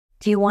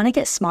Do you want to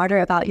get smarter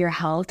about your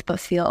health but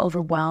feel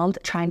overwhelmed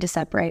trying to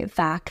separate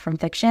fact from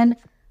fiction?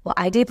 Well,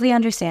 I deeply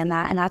understand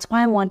that, and that's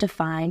why I want to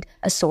find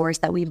a source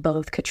that we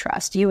both could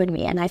trust, you and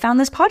me, and I found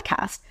this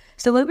podcast.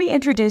 So let me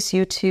introduce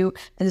you to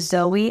the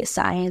Zoe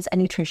Science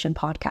and Nutrition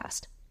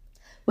podcast.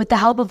 With the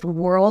help of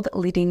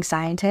world-leading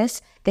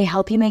scientists, they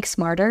help you make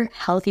smarter,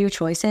 healthier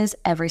choices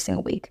every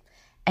single week.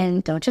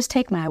 And don't just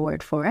take my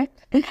word for it.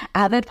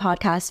 Avid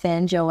podcast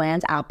fan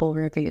Joanne's Apple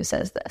review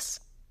says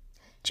this.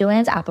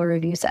 Joanne's Apple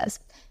review says,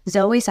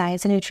 Zoe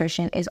Science and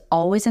Nutrition is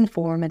always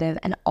informative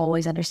and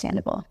always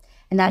understandable,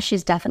 and that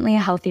she's definitely a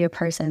healthier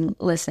person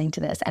listening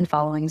to this and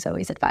following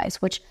Zoe's advice,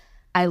 which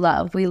I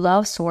love. We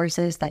love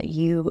sources that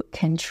you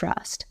can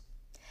trust.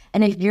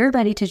 And if you're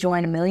ready to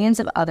join millions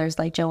of others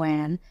like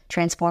Joanne,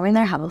 transforming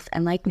their health,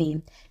 and like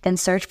me, then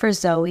search for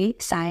Zoe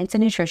Science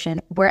and Nutrition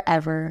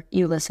wherever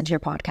you listen to your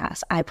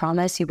podcast. I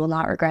promise you will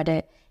not regret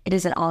it. It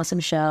is an awesome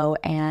show,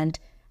 and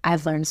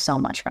I've learned so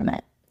much from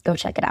it. Go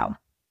check it out.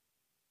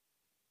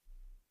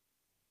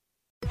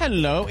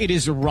 Hello, it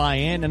is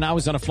Ryan, and I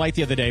was on a flight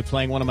the other day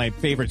playing one of my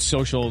favorite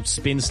social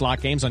spin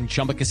slot games on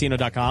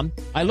ChumbaCasino.com.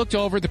 I looked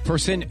over at the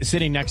person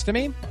sitting next to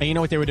me, and you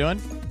know what they were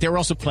doing? They were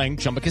also playing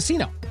Chumba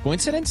Casino.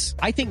 Coincidence?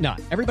 I think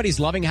not. Everybody's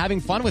loving having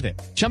fun with it.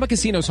 Chumba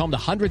Casino is home to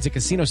hundreds of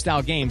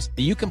casino-style games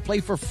that you can play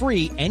for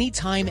free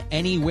anytime,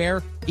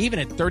 anywhere, even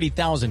at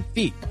 30,000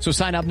 feet. So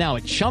sign up now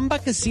at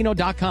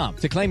ChumbaCasino.com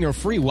to claim your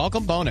free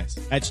welcome bonus.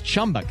 That's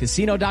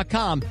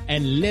ChumbaCasino.com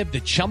and live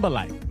the Chumba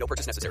life. No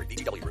purchase necessary.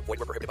 VGW. Void were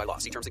prohibited by law.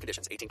 See terms and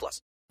conditions.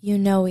 18+.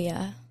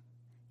 Eunoia.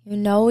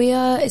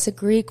 Eunoia is a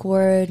Greek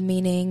word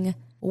meaning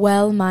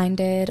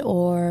well-minded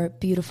or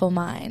beautiful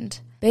mind.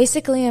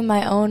 Basically, in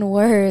my own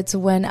words,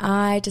 when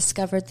I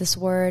discovered this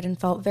word and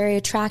felt very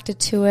attracted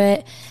to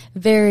it,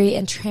 very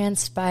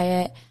entranced by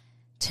it,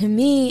 to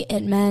me,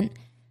 it meant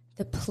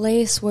the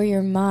place where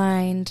your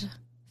mind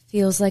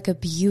feels like a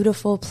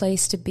beautiful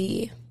place to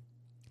be.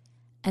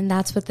 And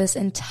that's what this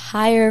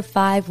entire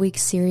 5-week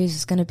series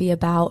is going to be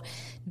about.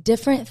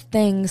 Different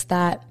things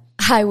that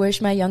I wish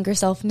my younger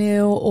self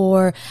knew,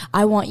 or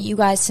I want you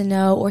guys to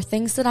know, or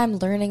things that I'm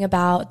learning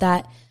about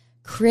that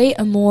create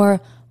a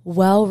more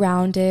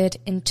well-rounded,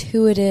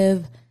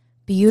 intuitive,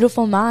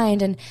 beautiful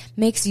mind and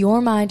makes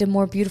your mind a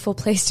more beautiful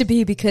place to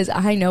be, because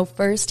I know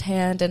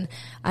firsthand, and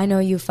I know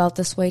you felt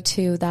this way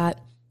too, that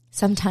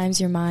sometimes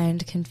your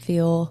mind can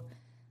feel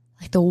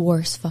like the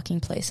worst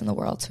fucking place in the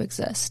world to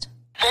exist.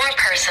 More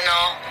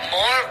personal,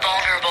 more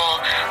vulnerable,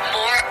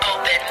 more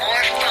open,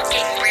 more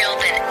fucking real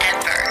than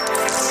ever.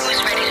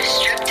 Who's ready to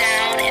strip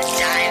down and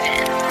dive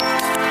in?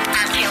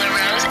 I'm Taylor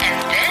Rose, and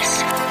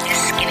this is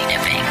Skinny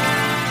Dipping,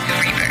 the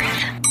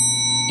Rebirth.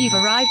 You've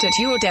arrived at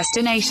your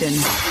destination.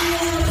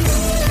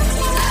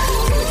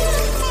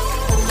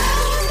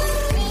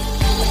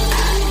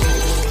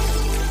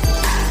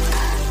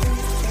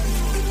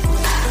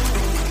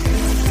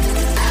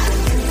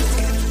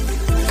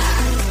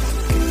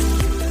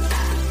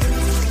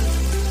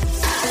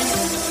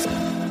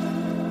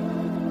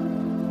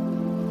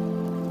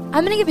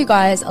 I'm going to give you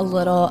guys a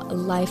little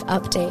life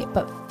update,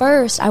 but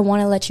first I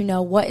want to let you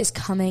know what is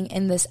coming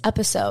in this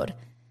episode.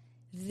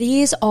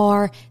 These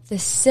are the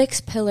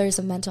 6 pillars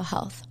of mental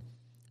health.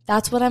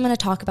 That's what I'm going to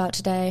talk about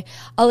today.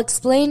 I'll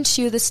explain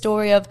to you the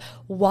story of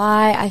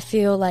why I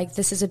feel like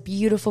this is a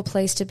beautiful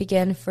place to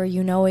begin for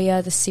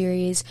Eunoia, the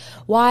series,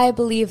 why I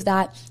believe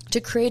that to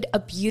create a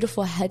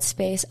beautiful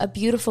headspace, a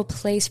beautiful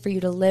place for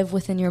you to live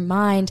within your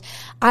mind,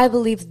 I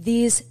believe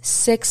these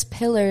 6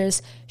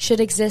 pillars should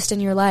exist in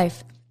your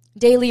life.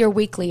 Daily or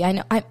weekly. I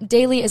know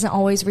daily isn't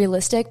always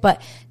realistic,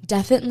 but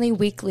definitely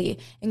weekly.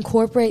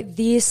 Incorporate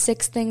these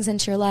 6 things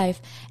into your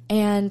life,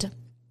 and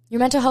your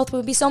mental health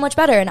would be so much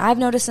better. And I've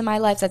noticed in my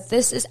life that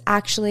this is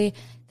actually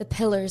the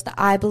pillars that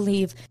I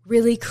believe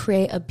really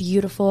create a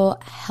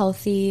beautiful,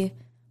 healthy,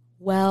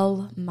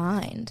 well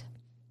mind.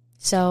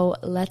 So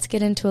let's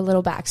get into a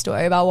little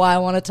backstory about why I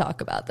want to talk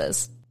about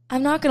this.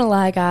 I'm not going to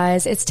lie,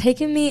 guys. It's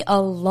taken me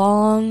a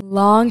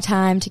long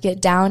time to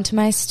get down to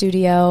my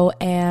studio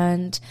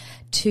and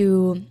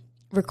to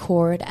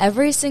record.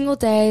 Every single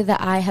day that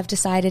I have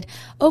decided,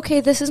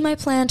 okay, this is my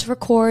plan to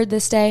record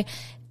this day,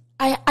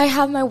 I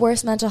have my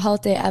worst mental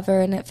health day ever,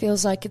 and it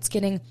feels like it's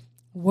getting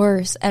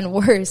worse and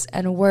worse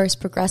and worse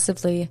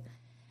progressively.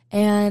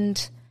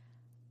 And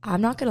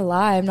I'm not going to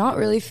lie, I'm not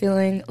really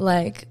feeling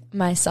like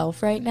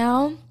myself right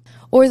now,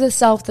 or the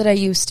self that I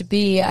used to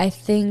be. I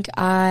think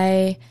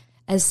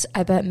as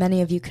I bet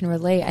many of you can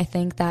relate, I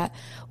think that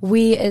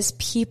we as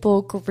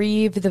people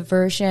grieve the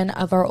version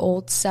of our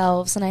old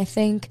selves. And I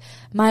think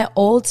my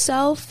old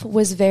self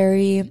was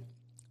very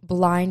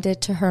blinded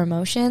to her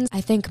emotions.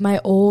 I think my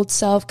old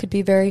self could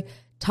be very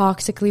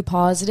toxically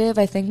positive.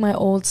 I think my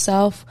old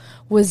self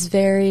was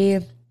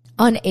very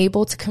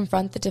unable to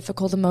confront the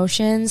difficult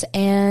emotions,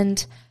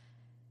 and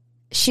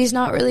she's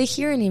not really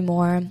here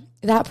anymore.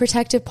 That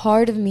protective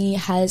part of me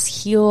has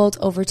healed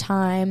over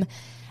time.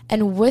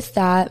 And with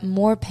that,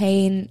 more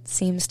pain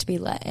seems to be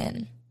let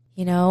in.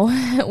 You know,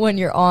 when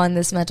you're on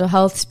this mental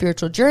health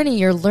spiritual journey,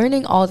 you're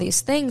learning all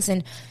these things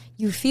and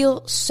you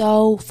feel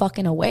so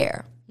fucking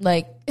aware.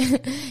 Like,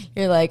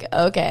 you're like,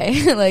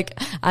 okay, like,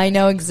 I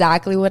know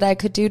exactly what I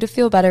could do to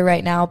feel better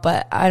right now,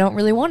 but I don't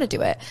really want to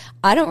do it.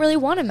 I don't really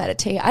want to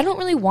meditate. I don't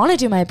really want to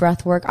do my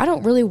breath work. I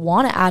don't really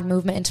want to add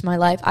movement into my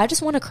life. I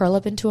just want to curl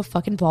up into a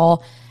fucking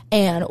ball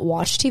and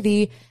watch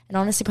TV and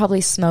honestly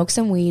probably smoke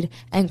some weed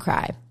and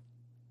cry.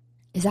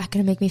 Is that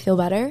going to make me feel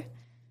better?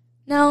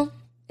 No,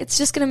 it's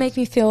just going to make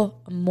me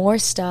feel more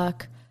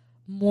stuck,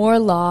 more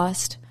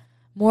lost,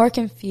 more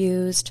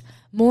confused,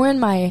 more in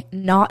my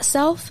not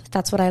self.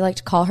 That's what I like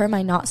to call her,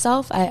 my not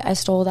self. I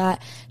stole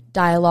that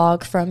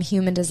dialogue from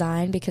Human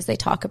Design because they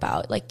talk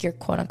about like your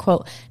quote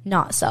unquote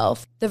not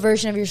self, the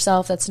version of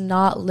yourself that's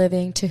not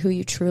living to who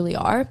you truly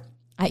are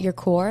at your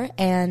core.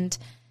 And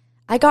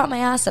I got my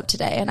ass up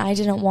today and I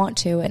didn't want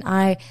to. And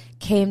I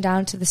came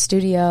down to the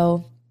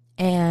studio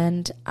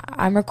and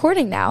I'm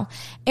recording now.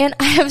 And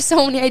I have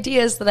so many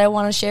ideas that I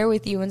want to share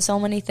with you and so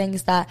many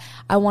things that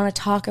I want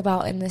to talk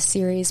about in this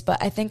series.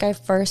 But I think I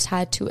first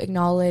had to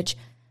acknowledge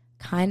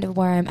kind of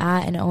where I'm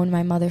at and own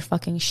my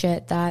motherfucking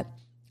shit, that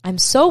I'm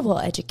so well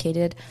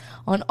educated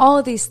on all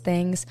of these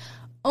things,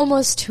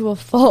 almost to a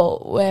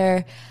fault,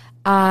 where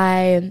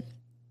I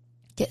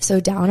get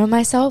so down on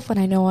myself when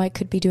I know I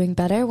could be doing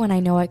better, when I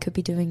know I could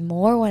be doing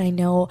more, when I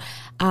know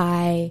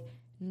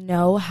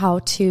how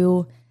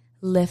to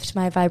lift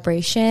my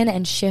vibration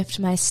and shift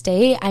my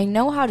state. I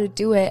know how to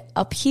do it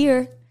up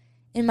here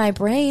in my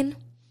brain.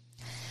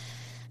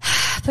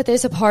 But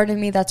there's a part of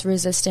me that's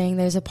resisting.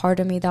 There's a part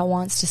of me that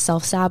wants to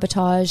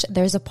self-sabotage.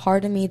 There's a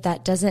part of me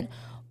that doesn't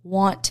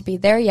want to be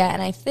there yet.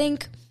 And I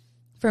think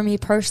for me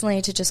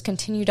personally, to just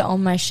continue to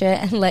own my shit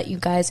and let you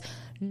guys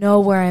know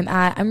where I'm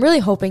at, I'm really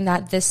hoping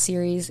that this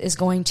series is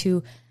going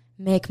to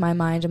make my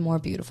mind a more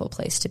beautiful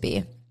place to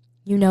be.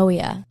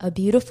 Eunoia, a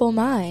beautiful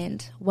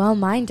mind,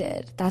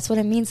 well-minded. That's what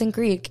it means in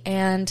Greek.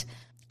 And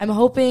I'm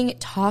hoping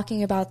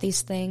talking about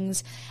these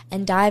things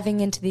and diving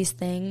into these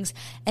things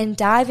and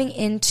diving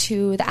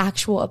into the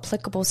actual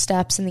applicable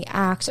steps and the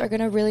acts are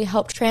going to really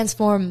help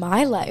transform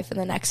my life in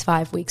the next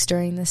 5 weeks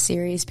during this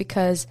series,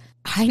 because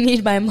I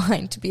need my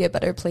mind to be a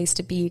better place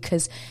to be,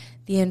 because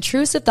the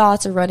intrusive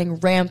thoughts are running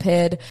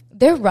rampant.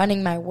 They're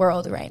running my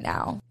world right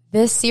now.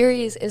 This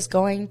series is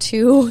going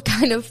to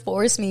kind of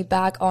force me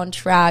back on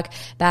track,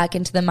 back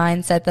into the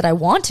mindset that I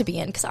want to be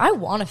in, because I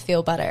want to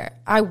feel better.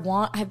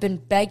 I've been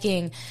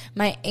begging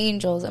my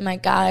angels and my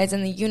guides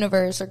and the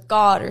universe or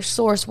God or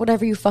source,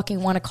 whatever you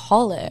fucking want to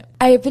call it.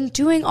 I have been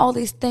doing all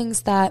these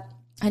things that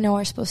I know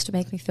are supposed to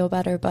make me feel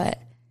better, but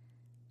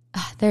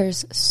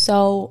there's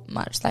so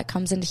much that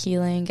comes into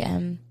healing,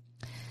 and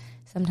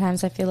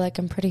sometimes I feel like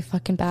I'm pretty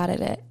fucking bad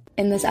at it.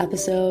 In this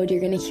episode,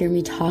 you're going to hear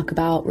me talk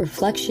about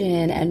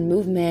reflection and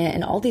movement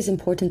and all these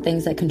important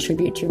things that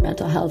contribute to your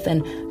mental health.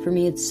 And for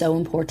me, it's so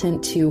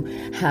important to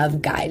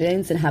have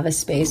guidance and have a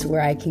space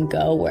where I can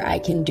go, where I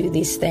can do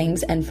these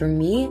things. And for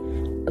me,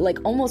 like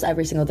almost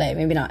every single day,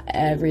 maybe not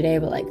every day,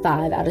 but like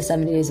 5 out of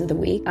 7 days of the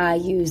week, I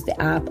use the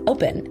app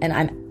Open, and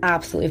I'm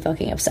absolutely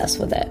fucking obsessed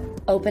with it.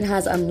 Open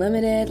has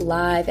unlimited,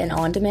 live, and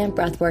on-demand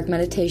breathwork,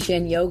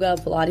 meditation, yoga,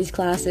 Pilates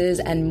classes,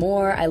 and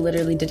more. I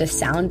literally did a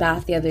sound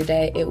bath the other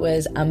day. It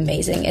was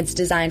amazing. It's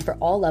designed for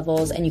all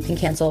levels, and you can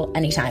cancel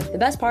anytime. The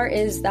best part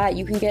is that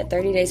you can get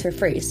 30 days for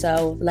free,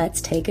 so let's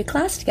take a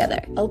class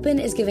together. Open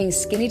is giving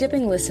Skinny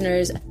Dipping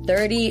listeners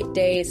 30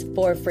 days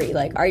for free.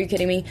 Like, are you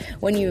kidding me?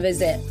 When you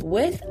visit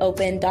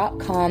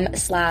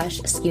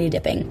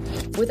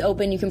withopen.com/skinnydipping. With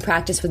Open, you can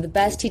practice with the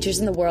best teachers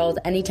in the world,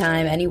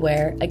 anytime,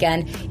 anywhere.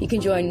 Again, you can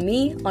join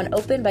me on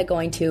Open by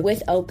going to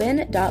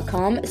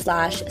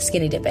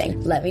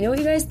withopen.com/skinnydipping. Let me know what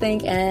you guys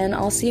think, and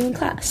I'll see you in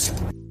class.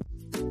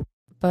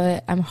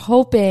 But I'm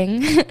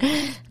hoping,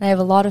 and I have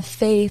a lot of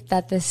faith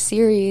that this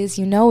series,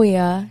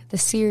 Eunoia,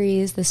 this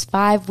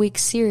 5-week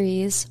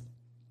series,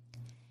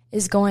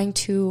 is going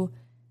to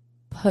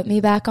put me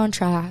back on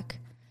track,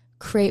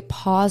 create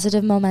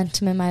positive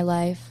momentum in my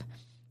life,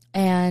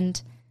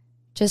 and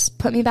just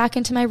put me back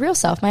into my real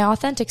self, my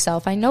authentic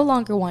self. I no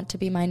longer want to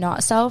be my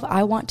not self.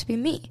 I want to be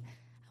me.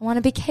 I want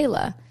to be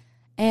Kayla.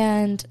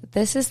 And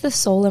this is the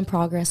Soul in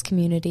Progress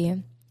community.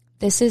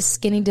 This is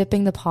Skinny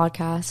Dipping, the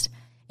podcast.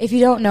 If you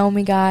don't know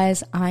me,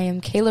 guys, I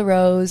am Kayla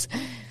Rose.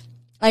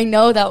 I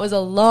know that was a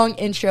long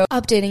intro,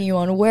 updating you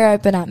on where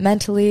I've been at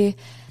mentally.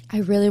 I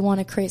really want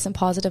to create some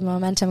positive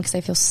momentum because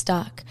I feel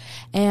stuck.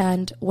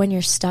 And when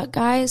you're stuck,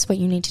 guys, what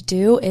you need to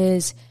do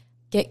is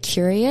get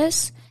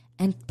curious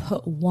and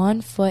put one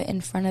foot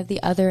in front of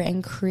the other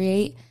and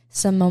create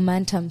some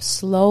momentum.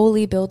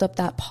 Slowly build up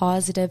that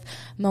positive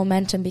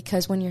momentum,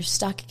 because when you're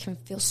stuck, it can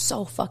feel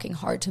so fucking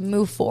hard to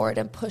move forward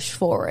and push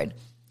forward.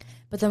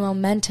 But the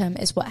momentum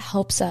is what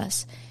helps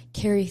us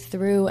carry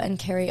through and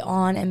carry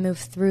on and move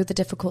through the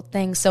difficult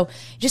things. So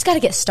you just got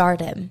to get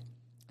started. And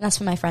that's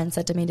what my friend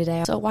said to me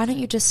today. So why don't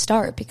you just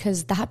start?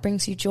 Because that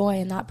brings you joy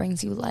and that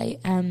brings you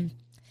light. And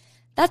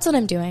that's what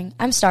I'm doing.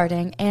 I'm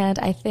starting. And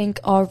I think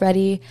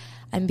already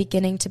I'm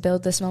beginning to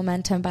build this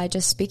momentum by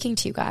just speaking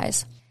to you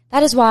guys.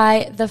 That is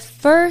why the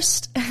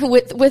first,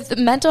 with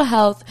mental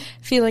health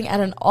feeling at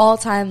an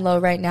all-time low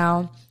right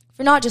now,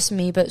 for not just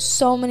me, but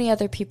so many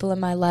other people in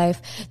my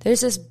life,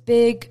 there's this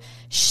big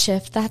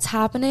shift that's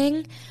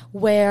happening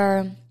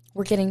where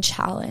we're getting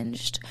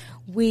challenged.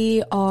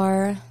 We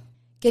are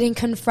getting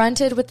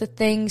confronted with the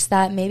things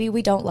that maybe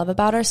we don't love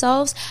about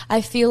ourselves.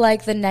 I feel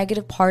like the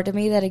negative part of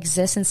me that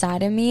exists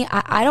inside of me,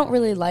 I don't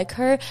really like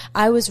her.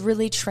 I was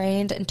really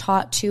trained and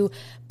taught to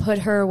put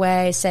her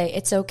away, say,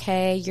 it's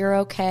okay,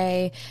 you're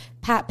okay,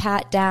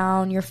 pat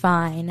down, you're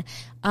fine.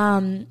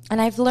 And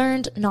I've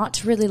learned not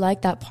to really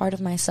like that part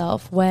of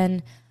myself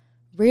when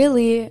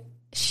really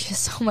she has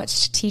so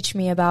much to teach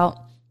me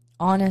about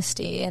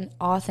honesty and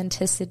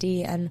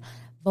authenticity and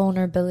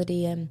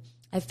vulnerability. And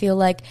I feel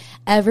like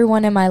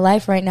everyone in my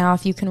life right now,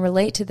 if you can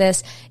relate to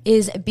this,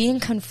 is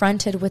being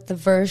confronted with the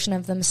version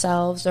of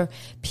themselves or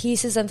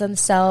pieces of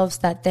themselves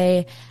that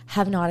they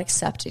have not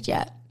accepted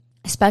yet.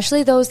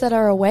 Especially those that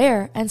are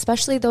aware and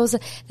especially those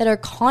that are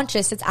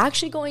conscious. It's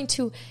actually going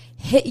to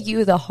hit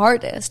you the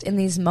hardest in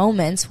these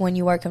moments when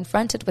you are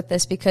confronted with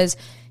this because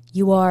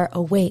you are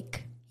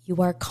awake, you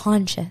are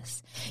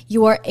conscious,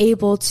 you are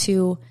able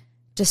to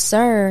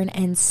discern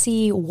and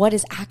see what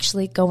is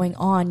actually going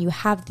on. You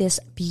have this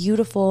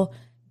beautiful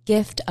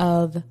gift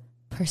of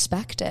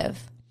perspective.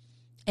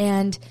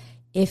 And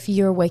if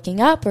you're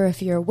waking up or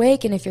if you're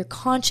awake and if you're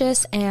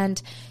conscious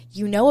and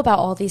you know about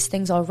all these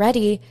things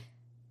already,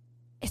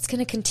 it's going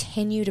to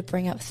continue to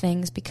bring up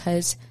things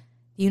because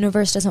the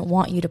universe doesn't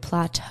want you to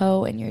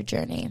plateau in your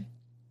journey.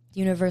 The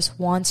universe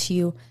wants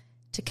you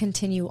to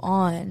continue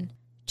on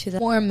to the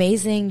more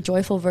amazing,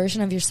 joyful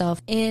version of yourself.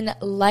 In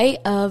light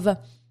of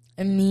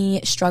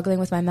me struggling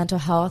with my mental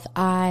health,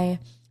 I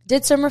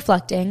did some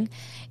reflecting.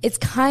 It's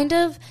kind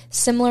of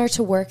similar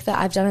to work that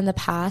I've done in the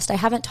past. I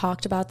haven't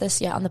talked about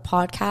this yet on the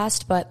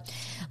podcast, but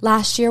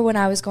last year when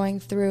I was going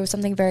through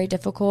something very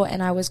difficult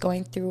and I was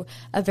going through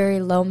a very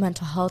low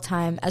mental health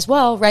time as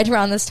well, right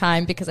around this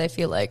time, because I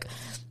feel like,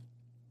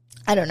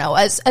 I don't know,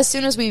 as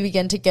soon as we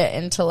begin to get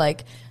into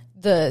like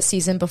the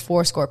season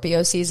before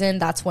Scorpio season,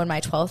 that's when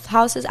my 12th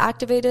house is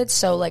activated.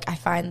 So like I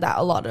find that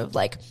a lot of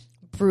like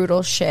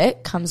brutal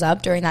shit comes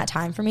up during that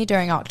time for me,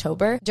 during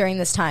October, during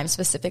this time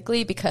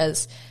specifically,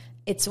 because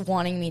it's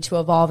wanting me to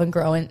evolve and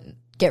grow and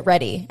get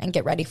ready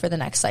for the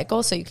next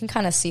cycle. So you can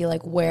kind of see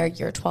like where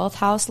your 12th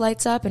house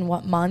lights up and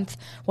what month,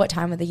 what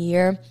time of the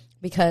year,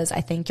 because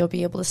I think you'll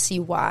be able to see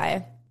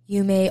why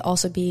you may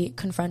also be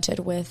confronted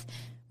with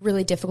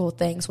really difficult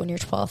things when your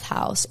 12th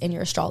house in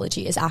your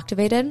astrology is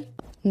activated.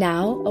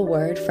 Now, a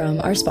word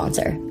from our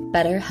sponsor,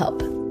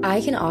 BetterHelp.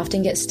 I can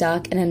often get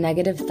stuck in a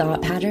negative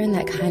thought pattern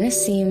that kind of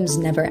seems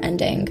never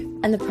ending.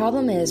 And the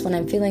problem is when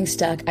I'm feeling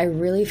stuck, I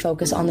really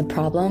focus on the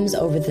problems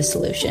over the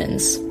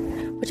solutions.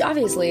 Which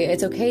obviously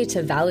it's okay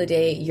to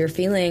validate your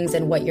feelings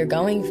and what you're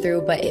going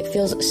through, but it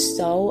feels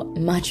so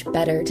much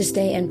better to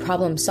stay in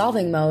problem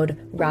solving mode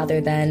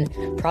rather than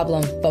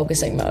problem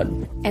focusing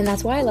mode. And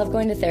that's why I love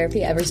going to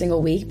therapy every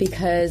single week,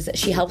 because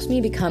she helps me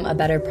become a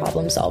better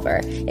problem solver.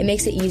 It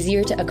makes it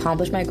easier to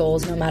accomplish my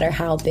goals no matter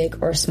how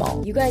big or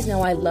small. You guys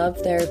know I love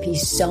therapy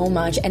so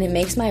much, and it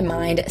makes my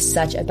mind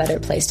such a better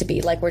place to be,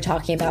 like we're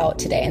talking about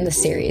today in the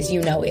series, You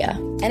Know Ya.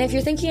 And if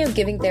you're thinking of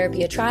giving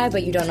therapy a try,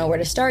 but you don't know where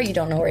to start, you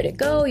don't know where to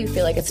go, you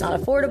feel like it's not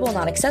affordable,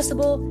 not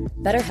accessible,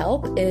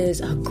 BetterHelp is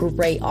a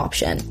great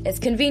option. It's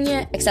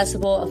convenient,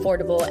 accessible,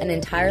 affordable, and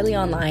entirely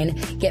online.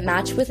 Get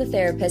matched with a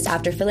therapist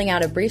after filling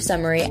out a brief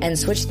summary and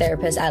switch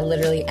therapists at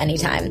literally any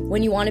time.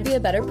 When you want to be a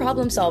better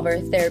problem solver,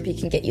 therapy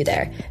can get you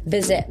there.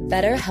 Visit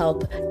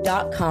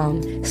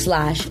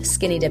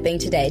betterhelp.com/skinny dipping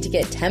today to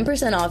get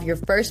 10% off your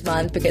first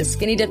month, because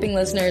Skinny Dipping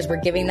listeners,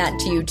 we're giving that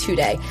to you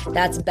today.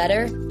 That's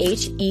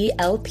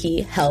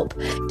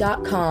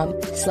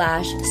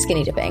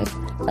betterhelp.com/skinny dipping.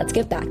 Let's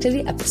get back to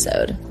the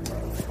episode.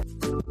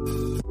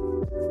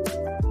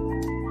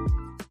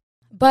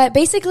 But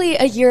basically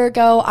a year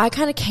ago, I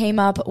kind of came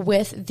up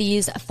with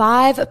these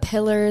 5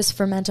 pillars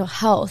for mental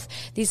health.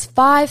 These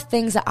 5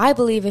 things that I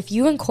believe if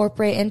you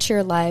incorporate into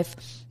your life,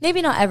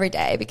 maybe not every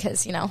day,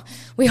 because, you know,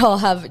 we all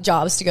have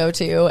jobs to go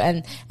to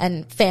and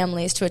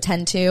families to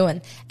attend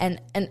to and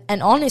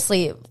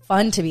honestly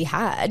fun to be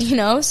had, you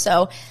know?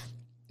 So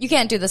you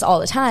can't do this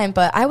all the time,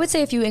 but I would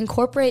say if you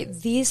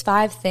incorporate these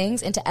 5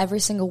 things into every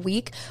single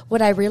week,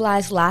 what I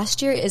realized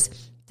last year is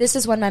this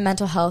is when my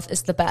mental health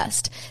is the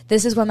best.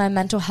 This is when my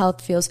mental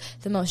health feels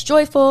the most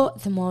joyful,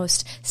 the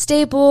most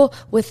stable,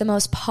 with the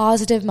most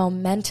positive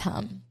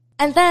momentum.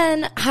 And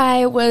then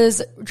I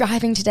was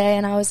driving today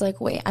and I was like,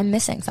 wait, I'm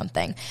missing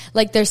something.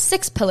 Like there's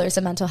 6 pillars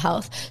of mental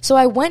health. So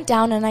I went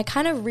down and I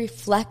kind of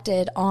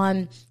reflected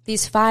on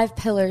these 5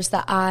 pillars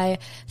that I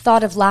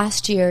thought of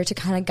last year to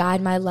kind of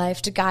guide my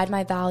life, to guide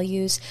my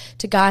values,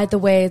 to guide the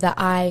way that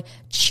I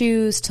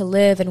choose to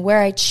live and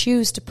where I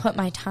choose to put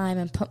my time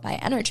and put my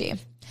energy.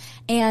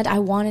 And I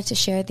wanted to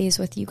share these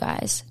with you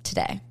guys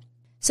today.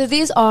 So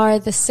these are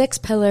the 6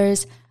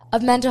 pillars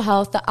of mental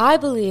health that I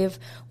believe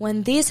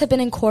when these have been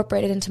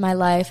incorporated into my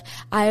life,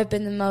 I have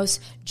been the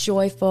most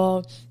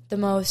joyful, the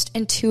most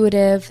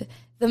intuitive,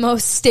 the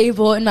most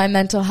stable in my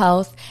mental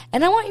health.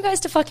 And I want you guys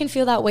to fucking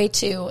feel that way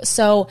too.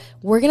 So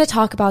we're going to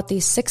talk about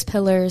these 6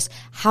 pillars,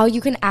 how you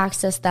can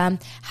access them,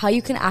 how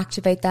you can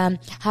activate them,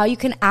 how you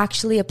can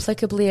actually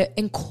applicably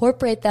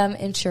incorporate them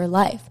into your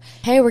life.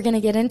 Hey, we're going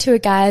to get into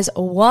it, guys,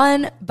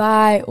 one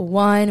by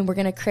one. We're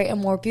going to create a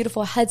more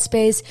beautiful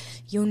headspace.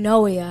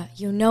 Eunoia.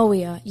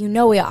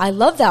 I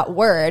love that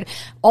word.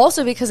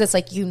 Also because it's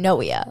like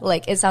eunoia.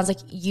 Like it sounds like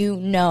you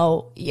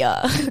know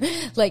ya.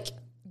 Like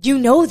you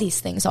know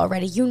these things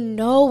already. You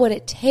know what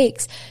it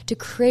takes to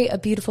create a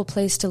beautiful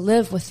place to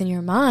live within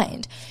your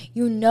mind.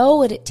 You know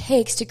what it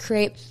takes to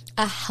create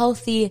a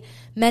healthy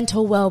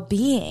mental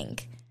well-being.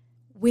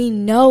 We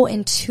know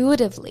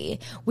intuitively.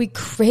 We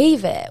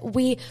crave it.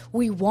 We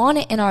want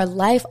it in our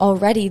life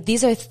already.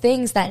 These are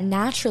things that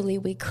naturally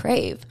we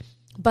crave.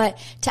 But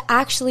to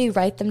actually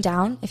write them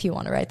down, if you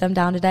want to write them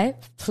down today,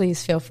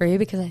 please feel free,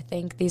 because I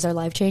think these are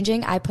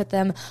life-changing. I put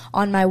them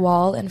on my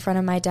wall in front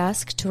of my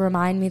desk to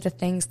remind me the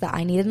things that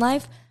I need in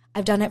life.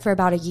 I've done it for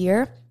about a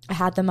year. I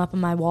had them up on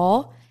my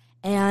wall,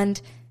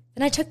 and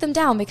then I took them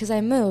down because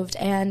I moved,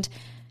 and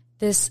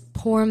this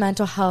poor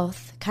mental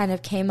health kind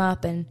of came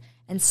up and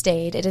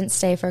stayed. It didn't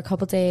stay for a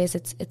couple days.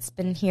 It's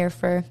been here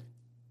for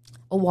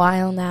a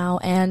while now,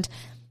 and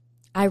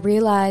I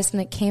realized,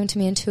 and it came to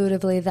me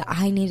intuitively, that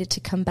I needed to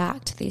come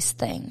back to these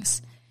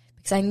things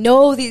because I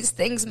know these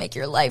things make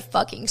your life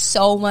fucking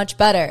so much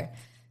better.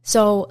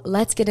 So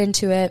let's get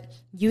into it.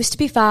 Used to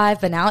be 5,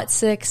 but now it's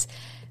 6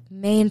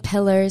 main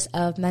pillars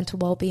of mental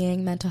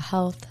well-being, mental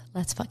health.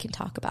 Let's fucking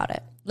talk about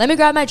it. Let me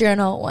grab my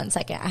journal 1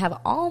 second. I have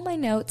all my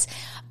notes.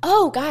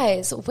 Oh,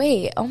 guys,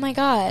 wait. Oh my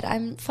God.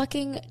 I'm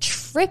fucking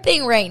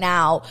tripping right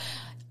now.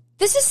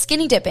 This is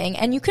Skinny Dipping,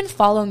 and you can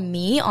follow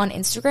me on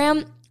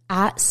Instagram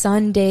at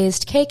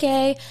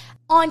SundazedKK,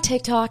 on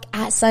TikTok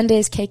at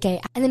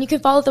SundazedKK. And then you can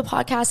follow the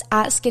podcast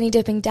at Skinny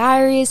Dipping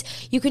Diaries.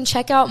 You can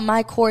check out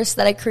my course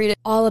that I created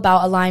all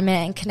about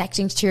alignment and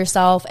connecting to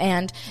yourself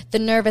and the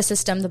nervous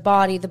system, the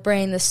body, the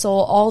brain, the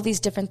soul, all these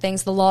different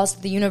things, the laws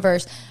of the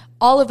universe.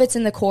 All of it's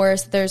in the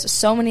course. There's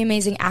so many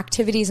amazing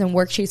activities and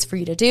worksheets for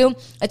you to do.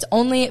 It's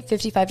only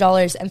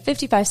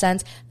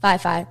 $55.55,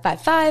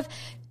 5555.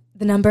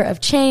 The number of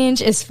change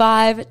is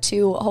 5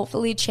 to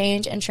hopefully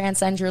change and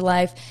transcend your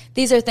life.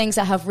 These are things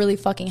that have really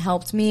fucking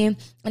helped me,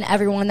 and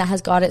everyone that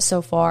has got it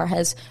so far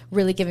has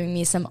really given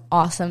me some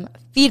awesome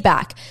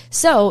feedback.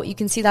 So you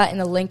can see that in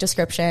the link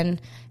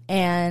description.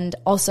 And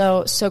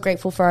also so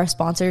grateful for our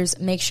sponsors.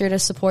 Make sure to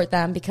support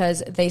them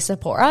because they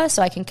support us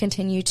so I can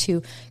continue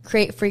to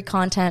create free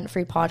content,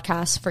 free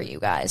podcasts for you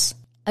guys.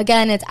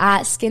 Again, it's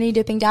at Skinny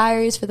Dipping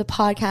Diaries for the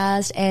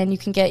podcast, and you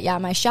can get,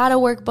 my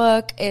shadow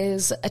workbook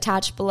is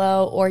attached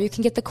below, or you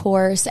can get the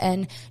course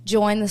and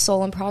join the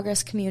Soul in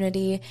Progress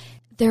community.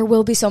 There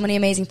will be so many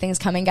amazing things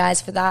coming,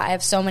 guys, for that. I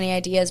have so many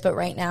ideas, but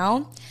right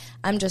now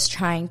I'm just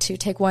trying to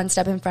take one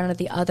step in front of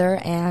the other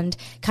and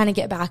kind of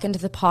get back into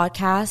the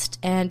podcast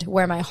and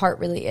where my heart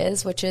really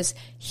is, which is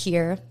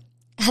here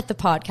at the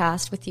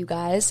podcast with you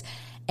guys.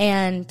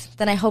 And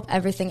then I hope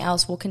everything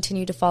else will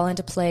continue to fall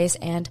into place,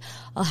 and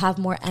I'll have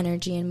more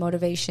energy and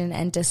motivation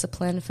and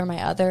discipline for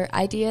my other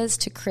ideas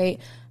to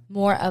create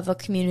more of a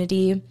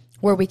community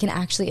where we can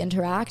actually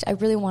interact. I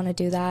really want to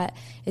do that.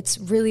 It's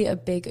really a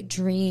big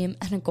dream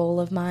and a goal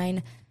of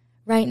mine.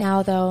 Right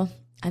now, though,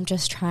 I'm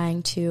just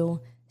trying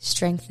to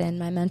strengthen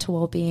my mental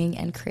well-being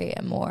and create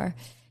a more,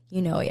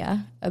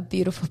 a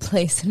beautiful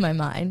place in my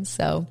mind.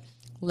 So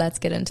let's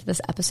get into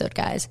this episode,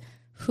 guys.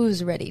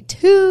 Who's ready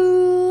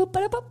to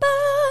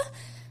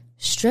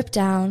strip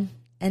down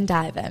and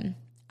dive in?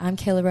 I'm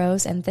Kayla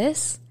Rose, and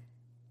this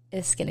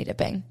is Skinny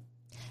Dipping.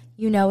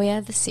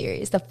 The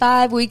series, the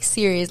 5-week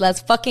series.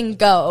 Let's fucking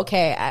go.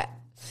 Okay,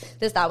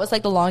 that was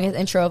like the longest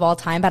intro of all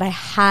time, but I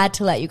had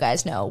to let you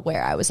guys know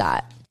where I was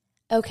at.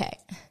 Okay,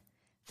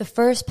 the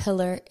first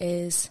pillar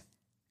is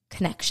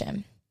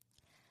connection.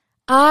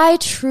 I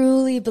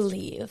truly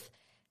believe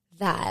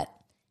that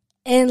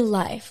in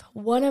life,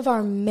 one of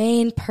our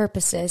main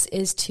purposes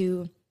is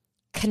to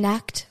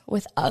connect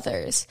with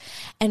others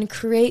and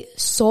create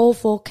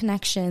soulful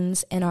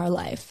connections in our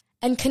life.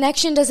 And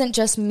connection doesn't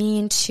just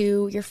mean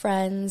to your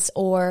friends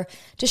or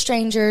to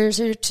strangers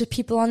or to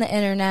people on the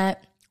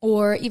internet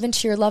or even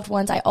to your loved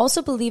ones. I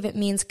also believe it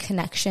means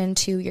connection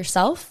to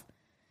yourself,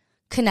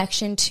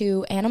 connection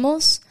to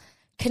animals,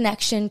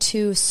 connection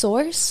to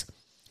source.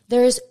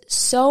 There's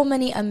so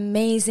many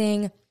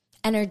amazing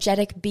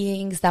energetic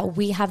beings that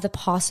we have the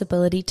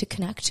possibility to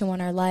connect to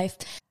in our life.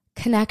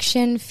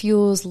 Connection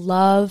fuels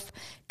love.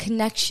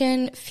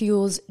 Connection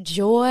fuels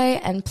joy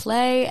and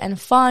play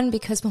and fun,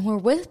 because when we're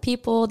with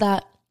people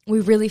that we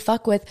really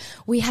fuck with,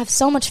 we have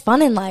so much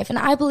fun in life. And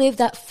I believe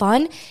that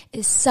fun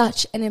is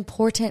such an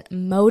important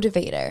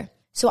motivator.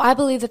 So I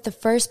believe that the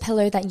first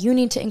pillar that you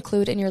need to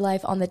include in your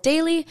life on the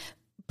daily,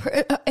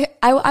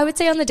 I would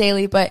say on the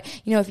daily, but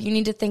if you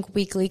need to think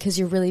weekly because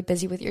you're really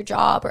busy with your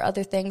job or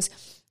other things,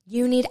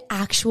 you need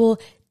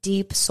actual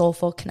deep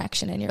soulful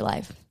connection in your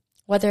life,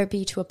 whether it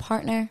be to a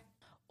partner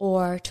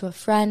or to a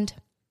friend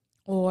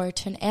or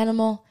to an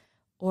animal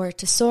or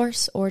to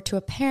source or to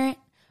a parent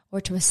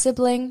or to a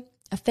sibling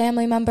a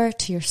family member,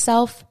 to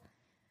yourself,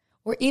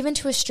 or even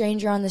to a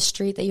stranger on the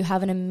street that you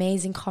have an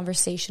amazing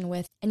conversation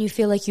with and you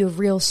feel like you have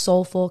real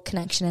soulful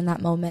connection in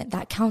that moment,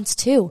 that counts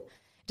too.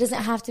 It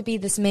doesn't have to be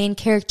this main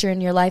character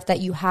in your life that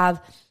you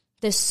have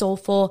this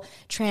soulful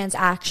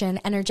transaction,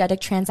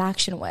 energetic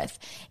transaction with.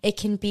 It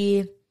can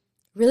be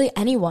really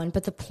anyone,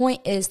 but the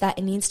point is that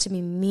it needs to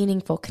be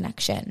meaningful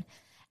connection.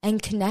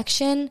 And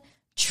connection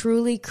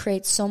truly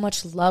creates so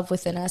much love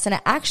within us. And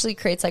it actually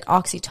creates like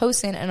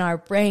oxytocin in our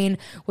brain,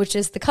 which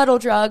is the cuddle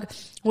drug,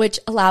 which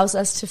allows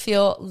us to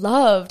feel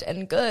loved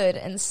and good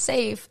and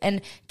safe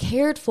and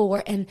cared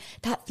for. And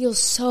that feels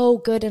so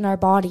good in our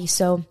body.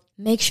 So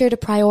make sure to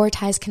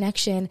prioritize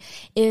connection.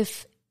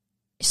 If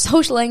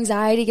social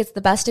anxiety gets the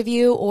best of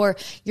you, or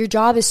your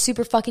job is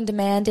super fucking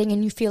demanding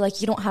and you feel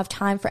like you don't have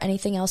time for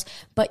anything else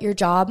but your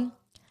job,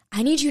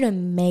 I need you to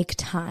make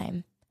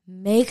time.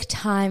 Make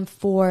time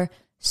for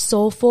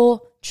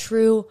soulful,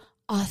 true,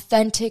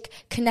 authentic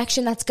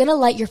connection that's going to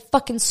light your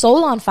fucking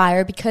soul on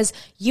fire, because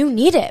you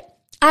need it.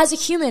 As a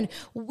human,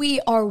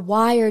 we are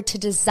wired to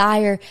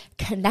desire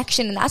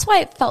connection. And that's why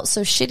it felt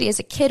so shitty as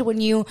a kid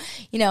when you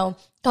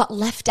got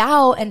left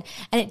out and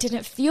it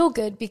didn't feel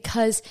good,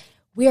 because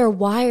we are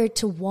wired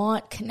to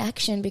want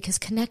connection, because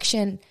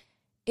connection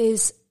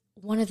is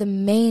one of the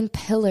main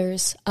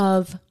pillars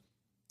of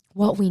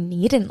what we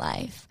need in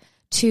life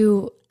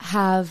to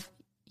have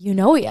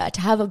eunoia,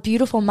 to have a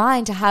beautiful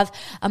mind, to have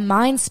a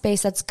mind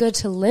space that's good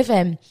to live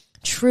in.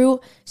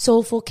 True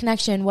soulful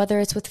connection, whether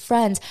it's with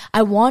friends.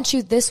 I want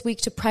you this week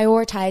to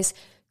prioritize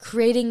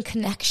creating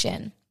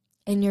connection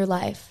in your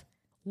life.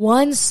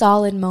 One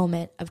solid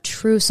moment of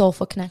true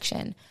soulful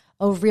connection,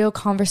 a real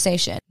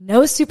conversation,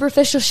 no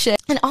superficial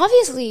shit. And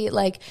obviously,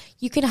 like,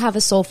 you can have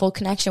a soulful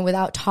connection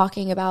without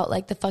talking about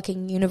like the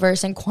fucking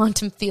universe and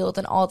quantum field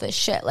and all this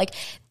shit. Like,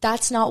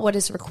 that's not what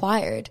is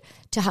required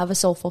to have a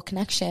soulful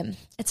connection.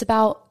 It's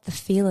about the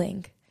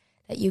feeling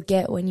that you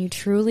get when you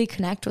truly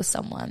connect with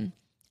someone,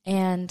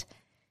 and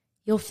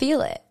you'll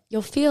feel it.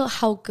 You'll feel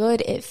how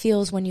good it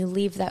feels when you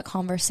leave that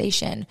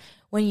conversation,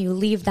 when you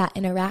leave that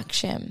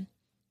interaction.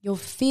 You'll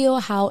feel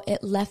how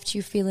it left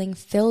you feeling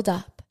filled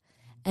up,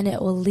 and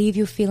it will leave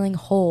you feeling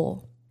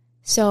whole.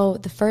 So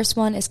the first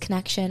one is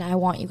connection. I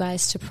want you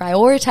guys to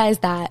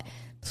prioritize that,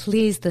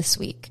 please, this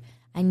week.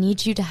 I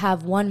need you to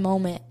have one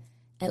moment,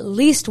 at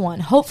least one,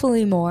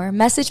 hopefully more.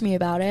 Message me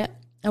about it.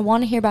 I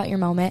want to hear about your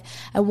moment.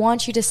 I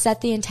want you to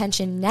set the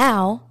intention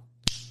now,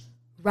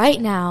 right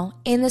now,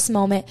 in this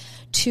moment,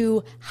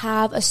 to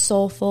have a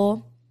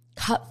soulful,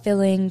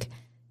 cup-filling,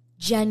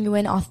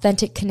 genuine,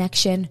 authentic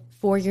connection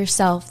for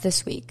yourself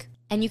this week.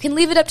 And you can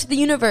leave it up to the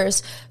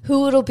universe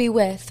who it'll be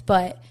with,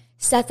 but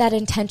set that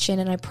intention,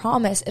 and I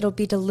promise it'll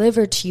be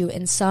delivered to you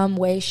in some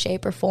way,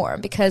 shape, or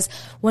form. Because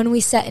when we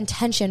set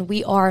intention,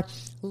 we are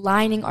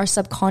lining our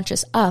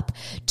subconscious up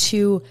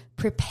to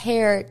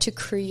prepare to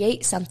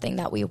create something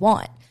that we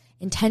want.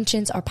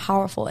 Intentions are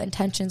powerful.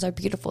 Intentions are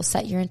beautiful.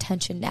 Set your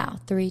intention now.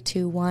 3,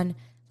 2, 1.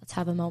 Let's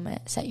have a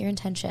moment. Set your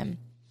intention.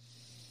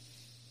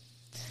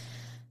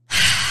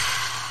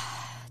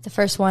 The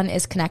first one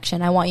is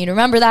connection. I want you to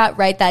remember that,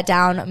 write that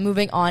down.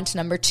 Moving on to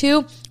number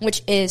 2,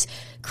 which is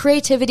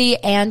creativity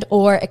and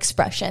or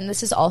expression.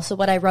 This is also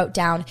what I wrote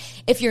down.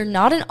 If you're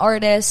not an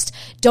artist,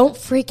 don't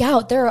freak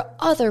out. There are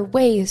other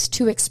ways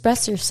to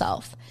express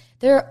yourself.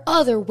 There are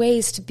other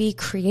ways to be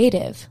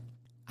creative.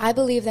 I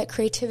believe that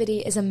creativity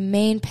is a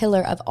main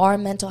pillar of our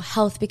mental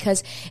health,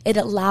 because it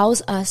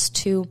allows us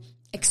to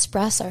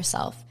express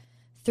ourselves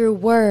through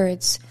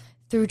words,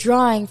 through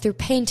drawing, through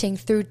painting,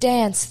 through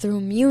dance,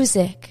 through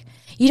music.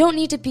 You don't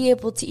need to be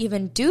able to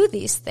even do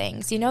these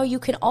things. You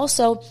can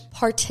also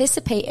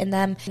participate in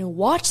them and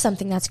watch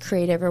something that's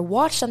creative, or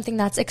watch something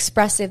that's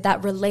expressive,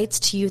 that relates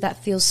to you,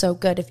 that feels so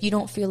good, if you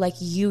don't feel like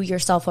you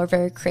yourself are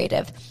very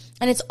creative.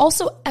 And it's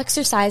also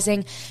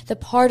exercising the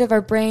part of our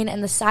brain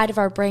and the side of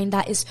our brain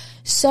that is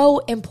so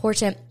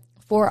important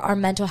for our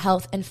mental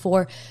health and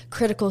for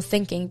critical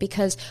thinking.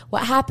 Because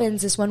what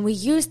happens is when we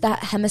use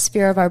that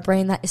hemisphere of our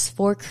brain that is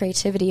for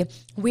creativity,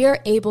 we are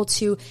able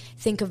to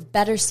think of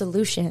better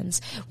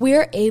solutions. We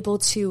are able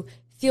to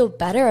feel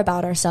better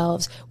about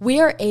ourselves.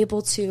 We are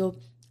able to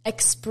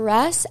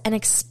express and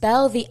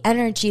expel the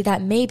energy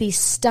that may be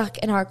stuck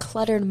in our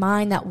cluttered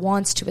mind that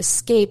wants to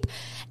escape.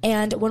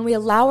 And when we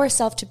allow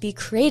ourselves to be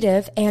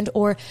creative and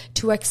or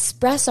to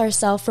express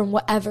ourselves from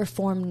whatever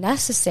form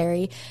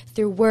necessary,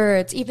 through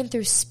words, even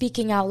through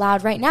speaking out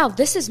loud right now,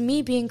 this is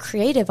me being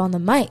creative on the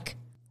mic.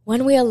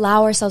 When we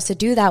allow ourselves to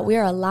do that, we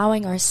are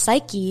allowing our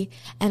psyche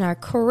and our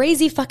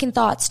crazy fucking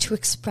thoughts to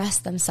express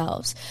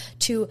themselves,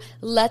 to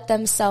let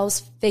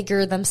themselves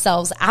figure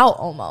themselves out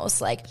almost.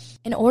 Like,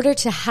 in order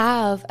to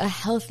have a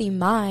healthy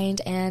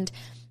mind and,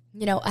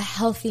 a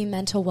healthy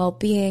mental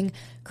well-being,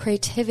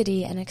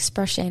 creativity and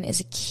expression is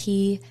a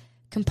key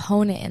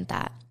component in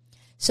that.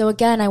 So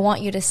again, I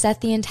want you to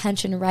set the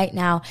intention right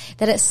now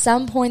that at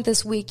some point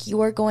this week,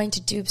 you are going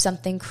to do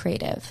something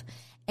creative.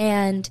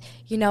 And,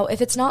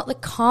 if it's not the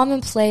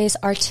commonplace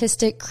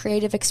artistic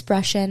creative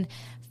expression,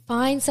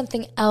 find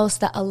something else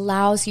that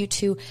allows you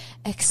to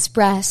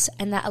express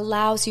and that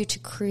allows you to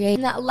create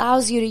and that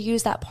allows you to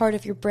use that part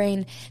of your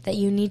brain that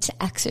you need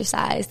to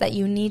exercise, that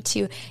you need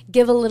to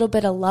give a little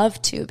bit of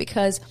love to.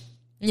 Because,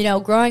 you know,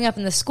 growing up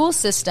in the school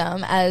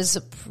system, as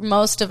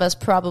most of us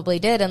probably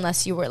did,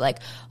 unless you were like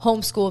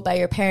homeschooled by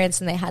your parents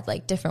and they had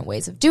like different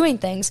ways of doing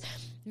things,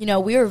 you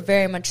know, we were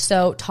very much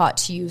so taught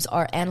to use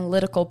our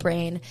analytical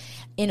brain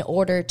in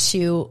order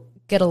to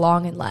get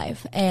along in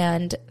life.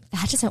 And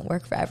that doesn't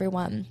work for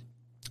everyone.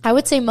 I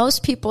would say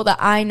most people that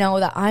I know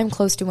that I'm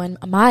close to in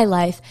my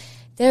life,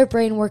 their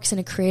brain works in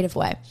a creative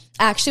way.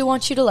 I actually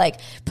want you to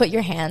like put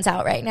your hands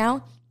out right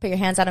now, put your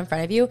hands out in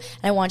front of you,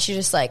 and I want you to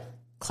just like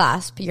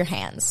clasp your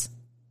hands.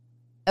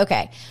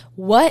 Okay,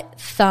 what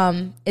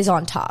thumb is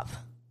on top?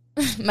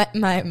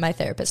 My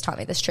therapist taught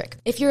me this trick.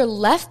 If your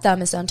left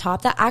thumb is on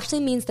top, that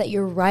actually means that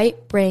your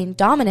right brain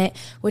dominant,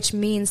 which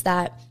means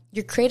that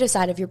your creative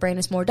side of your brain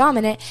is more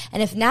dominant.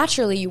 And if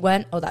naturally you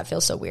went, oh, that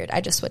feels so weird, I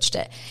just switched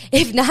it.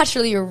 If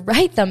naturally your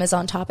right thumb is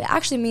on top, it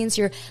actually means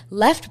you're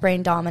left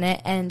brain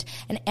dominant and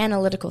an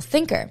analytical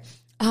thinker.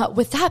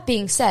 With that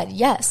being said,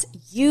 yes,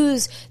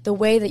 use the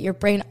way that your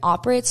brain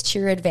operates to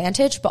your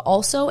advantage, but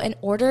also in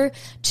order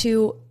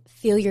to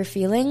feel your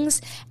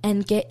feelings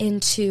and get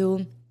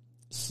into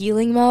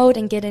healing mode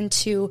and get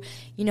into,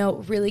 you know,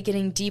 really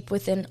getting deep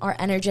within our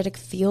energetic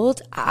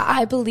field.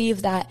 I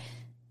believe that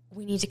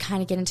we need to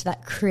kind of get into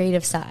that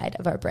creative side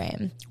of our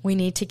brain. We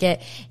need to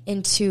get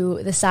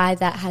into the side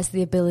that has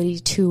the ability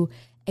to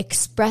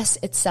express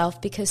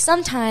itself, because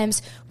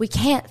sometimes we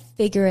can't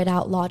figure it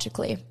out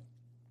logically.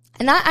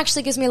 And that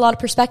actually gives me a lot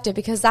of perspective,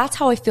 because that's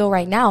how I feel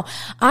right now.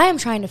 I am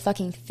trying to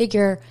fucking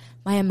figure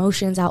my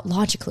emotions out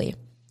logically,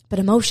 but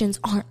emotions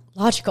aren't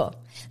logical.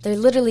 They're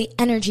literally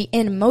energy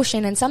in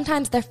motion, and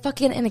sometimes they're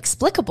fucking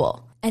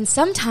inexplicable. And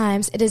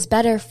sometimes it is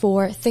better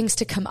for things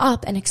to come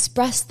up and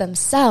express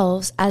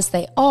themselves as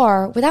they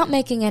are without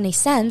making any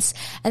sense,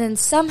 and then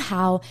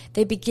somehow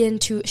they begin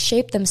to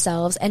shape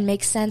themselves and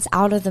make sense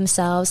out of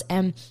themselves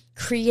and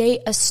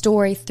create a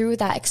story through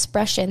that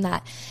expression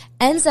that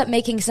ends up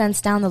making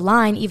sense down the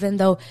line, even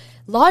though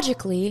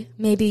logically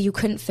maybe you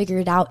couldn't figure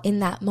it out in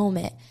that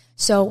moment.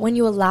 So when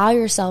you allow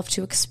yourself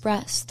to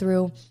express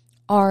through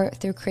art,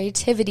 through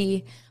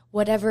creativity,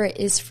 whatever it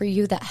is for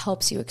you that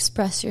helps you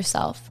express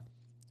yourself,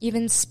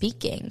 even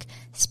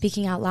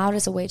speaking out loud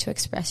is a way to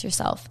express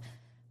yourself.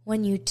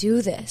 When you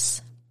do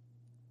this,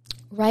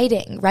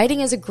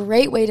 writing is a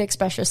great way to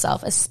express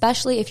yourself,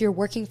 especially if you're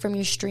working from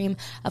your stream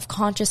of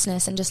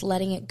consciousness and just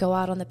letting it go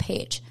out on the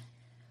page.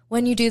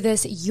 When you do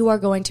this, you are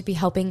going to be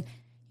helping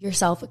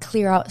yourself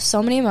clear out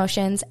so many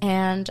emotions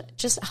and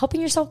just helping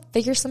yourself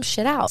figure some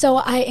shit out. So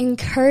I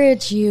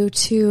encourage you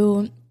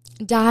to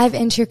dive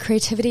into your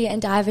creativity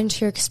and dive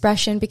into your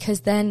expression,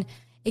 because then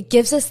it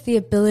gives us the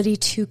ability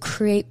to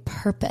create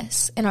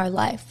purpose in our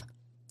life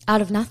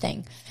out of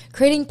nothing.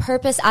 Creating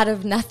purpose out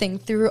of nothing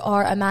through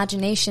our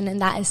imagination,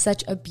 and that is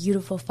such a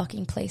beautiful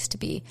fucking place to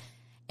be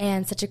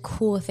and such a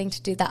cool thing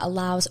to do that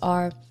allows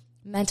our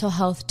mental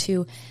health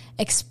to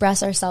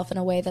express ourselves in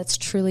a way that's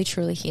truly,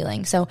 truly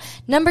healing. So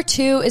number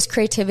 2 is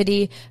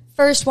creativity.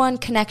 First one,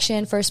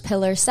 connection, first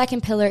pillar.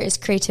 Second pillar is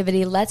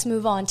creativity. Let's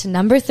move on to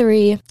number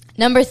 3.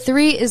 Number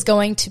 3 is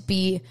going to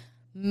be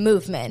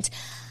movement.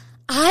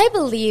 I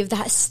believe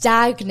that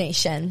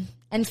stagnation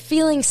and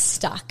feeling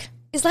stuck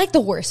is like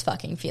the worst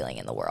fucking feeling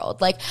in the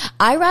world. Like,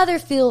 I rather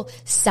feel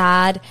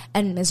sad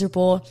and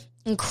miserable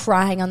and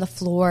crying on the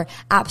floor,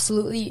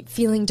 absolutely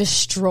feeling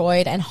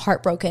destroyed and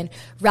heartbroken,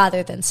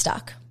 rather than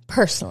stuck,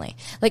 personally.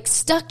 Like,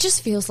 stuck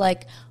just feels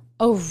like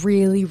a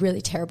really,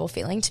 really terrible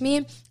feeling to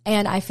me.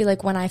 And I feel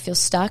like when I feel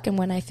stuck and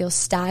when I feel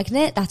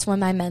stagnant, that's when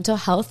my mental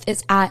health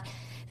is at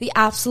the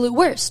absolute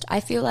worst. I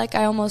feel like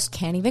I almost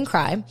can't even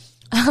cry.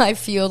 I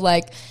feel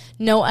like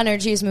no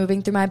energy is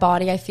moving through my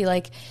body. I feel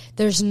like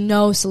there's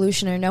no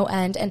solution or no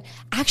end. And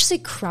actually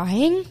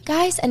crying,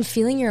 guys, and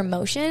feeling your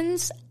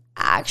emotions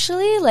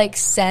actually like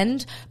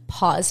send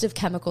positive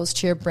chemicals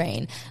to your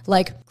brain.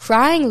 Like,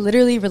 crying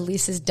literally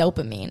releases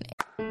dopamine.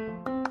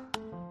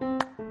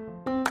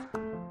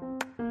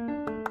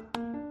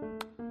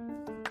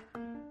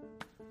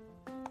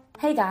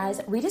 Hey guys,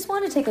 we just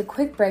want to take a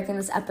quick break in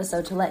this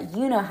episode to let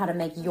you know how to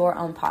make your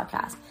own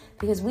podcast,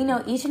 because we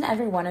know each and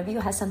every one of you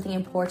has something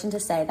important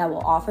to say that will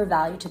offer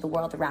value to the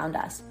world around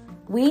us.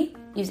 We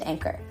use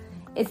Anchor.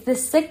 It's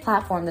this sick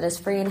platform that is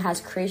free and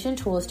has creation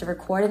tools to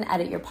record and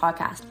edit your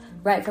podcast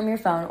right from your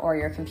phone or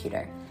your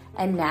computer.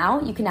 And now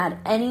you can add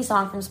any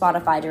song from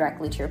Spotify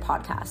directly to your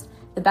podcast.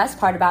 The best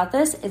part about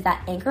this is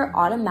that Anchor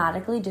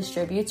automatically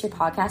distributes your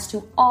podcast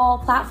to all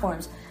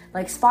platforms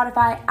like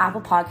Spotify,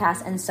 Apple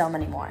Podcasts, and so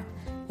many more.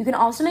 You can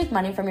also make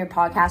money from your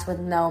podcast with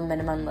no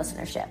minimum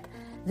listenership.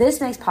 This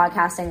makes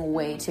podcasting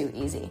way too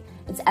easy.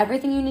 It's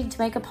everything you need to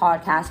make a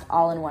podcast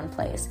all in one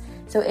place.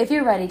 So if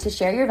you're ready to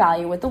share your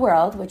value with the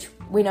world, which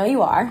we know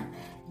you are,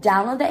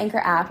 download the Anchor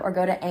app or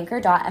go to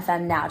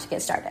anchor.fm now to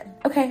get started.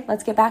 Okay,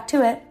 let's get back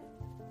to it.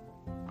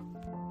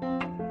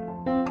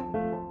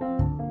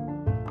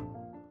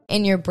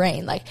 in your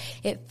brain. Like,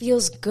 it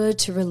feels good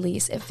to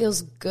release. It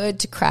feels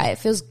good to cry. It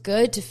feels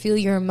good to feel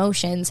your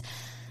emotions.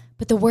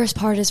 But the worst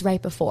part is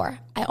right before.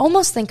 I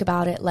almost think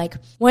about it like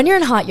when you're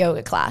in hot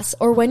yoga class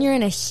or when you're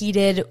in a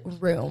heated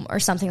room or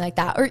something like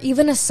that, or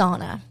even a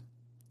sauna,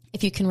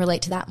 if you can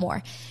relate to that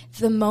more.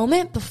 The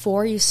moment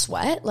before you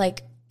sweat,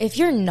 like if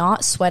you're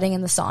not sweating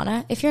in the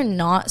sauna, if you're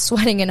not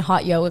sweating in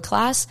hot yoga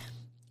class,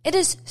 it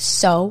is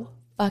so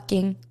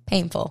fucking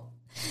painful.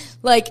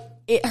 Like,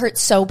 it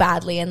hurts so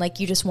badly, and like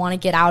you just want to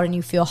get out, and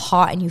you feel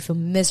hot and you feel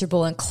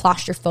miserable and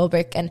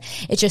claustrophobic, and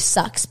it just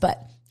sucks.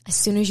 But as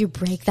soon as you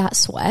break that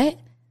sweat,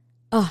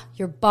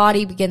 your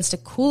body begins to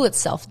cool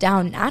itself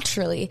down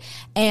naturally,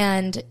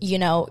 and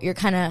you're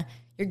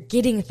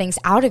getting things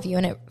out of you,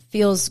 and it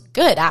feels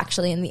good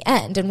actually in the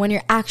end. And when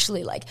you're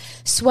actually like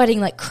sweating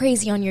like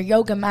crazy on your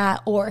yoga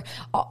mat or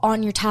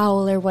on your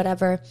towel or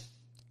whatever,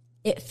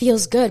 it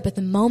feels good. But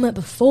the moment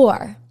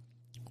before,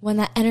 when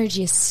that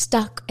energy is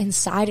stuck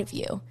inside of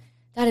you,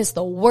 that is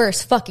the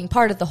worst fucking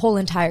part of the whole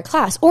entire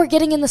class. Or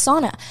getting in the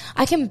sauna.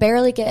 I can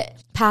barely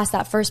get past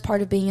that first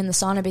part of being in the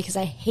sauna because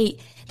I hate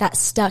that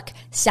stuck,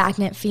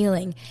 stagnant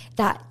feeling,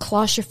 that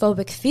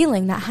claustrophobic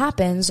feeling that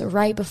happens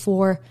right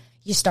before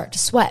you start to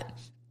sweat.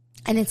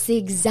 And it's the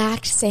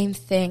exact same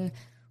thing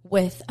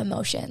with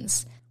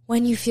emotions.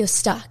 When you feel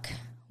stuck,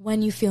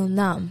 when you feel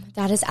numb,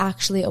 that is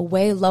actually a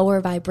way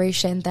lower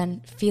vibration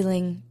than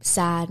feeling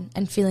sad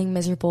and feeling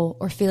miserable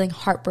or feeling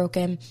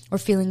heartbroken or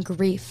feeling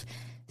grief.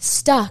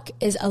 Stuck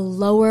is a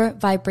lower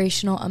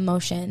vibrational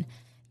emotion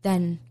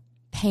than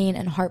pain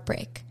and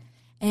heartbreak.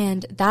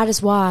 And that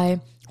is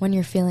why when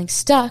you're feeling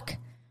stuck,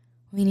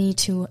 we need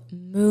to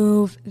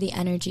move the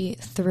energy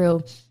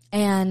through.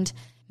 And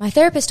my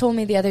therapist told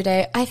me the other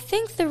day, I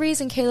think the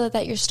reason, Kayla,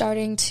 that you're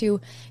starting to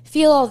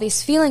feel all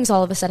these feelings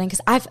all of a sudden, because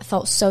I've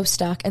felt so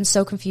stuck and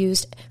so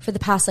confused for the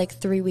past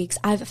 3 weeks.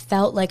 I've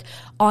felt like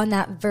on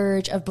that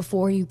verge of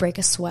before you break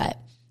a sweat,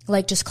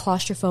 like just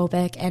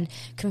claustrophobic and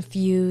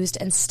confused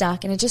and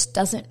stuck, and it just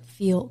doesn't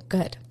feel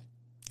good.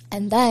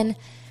 And then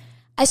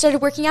I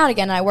started working out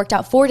again. I worked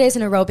out 4 days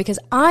in a row because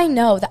I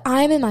know that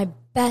I'm in my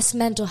best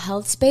mental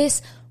health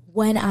space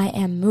when I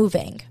am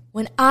moving.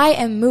 When I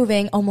am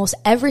moving almost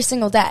every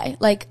single day,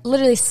 like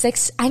literally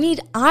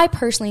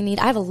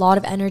I have a lot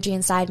of energy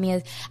inside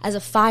me as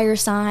a fire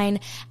sign,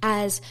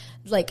 as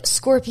like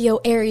Scorpio,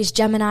 Aries,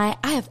 Gemini.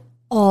 I have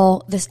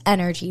all this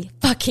energy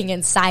fucking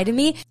inside of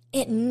me.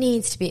 It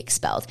needs to be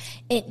expelled.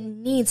 It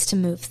needs to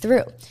move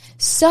through.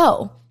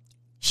 So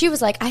she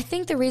was like, I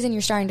think the reason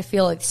you're starting to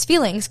feel like these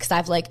feelings, because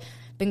I've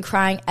been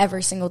crying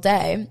every single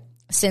day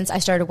since I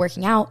started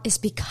working out, is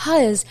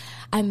because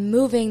I'm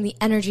moving the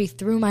energy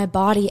through my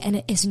body and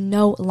it is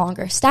no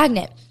longer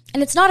stagnant.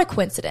 And it's not a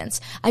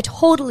coincidence. I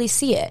totally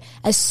see it.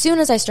 As soon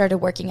as I started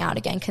working out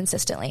again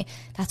consistently,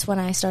 that's when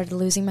I started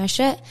losing my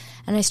shit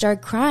and I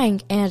started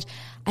crying, and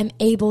I'm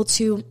able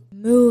to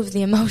move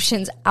the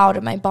emotions out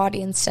of my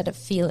body instead of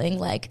feeling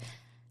like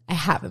I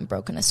haven't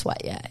broken a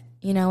sweat yet.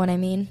 You know what I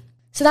mean?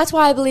 So that's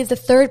why I believe the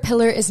third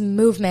pillar is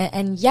movement.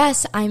 And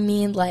yes, I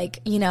mean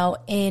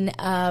in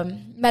a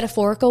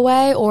metaphorical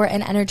way or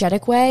an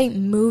energetic way,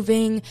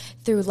 moving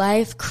through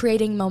life,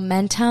 creating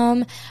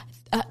momentum,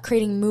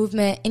 creating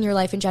movement in your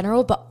life in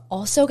general. But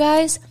also,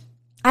 guys,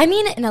 I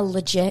mean it in a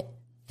legit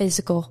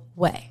physical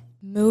way.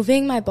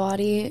 Moving my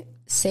body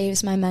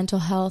saves my mental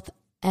health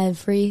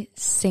every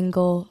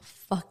single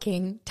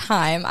fucking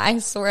time. I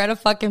swear to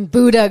fucking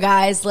Buddha,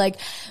 guys.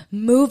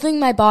 Moving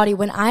my body,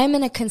 when I'm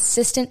in a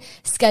consistent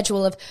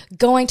schedule of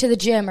going to the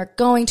gym or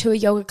going to a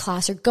yoga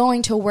class or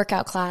going to a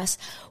workout class,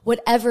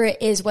 whatever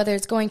it is, whether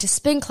it's going to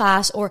spin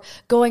class or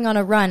going on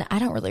a run. I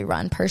don't really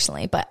run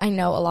personally, but I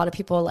know a lot of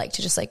people like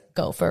to just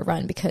go for a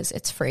run because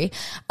it's free.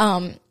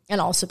 And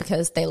also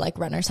because they like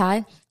runner's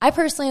high. I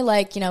personally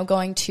like,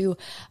 going to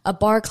a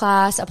bar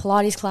class, a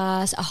Pilates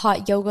class, a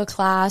hot yoga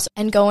class,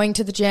 and going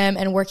to the gym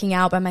and working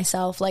out by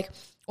myself,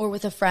 or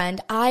with a friend.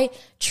 I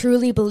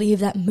truly believe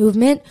that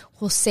movement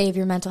will save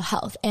your mental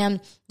health. And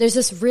there's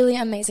this really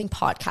amazing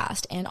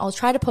podcast, and I'll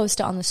try to post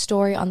it on the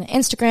story on the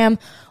Instagram,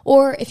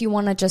 or if you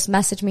want to just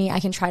message me,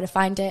 I can try to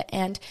find it.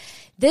 And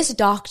this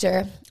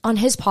doctor on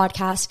his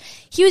podcast,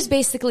 he was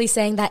basically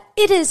saying that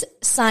it is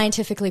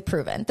scientifically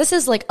proven. This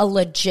is a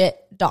legit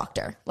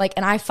doctor.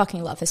 And I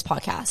fucking love his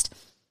podcast.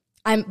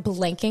 I'm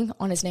blanking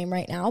on his name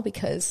right now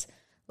because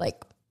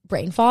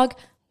brain fog.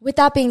 With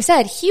that being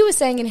said, he was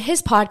saying in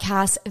his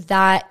podcast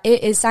that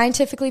it is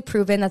scientifically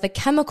proven that the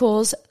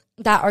chemicals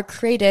that are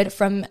created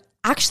from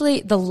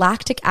actually the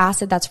lactic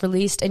acid that's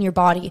released in your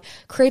body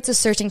creates a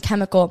certain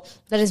chemical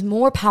that is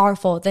more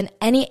powerful than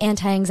any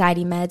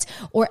anti-anxiety meds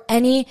or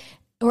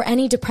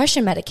any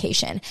depression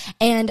medication.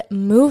 And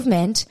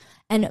movement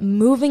and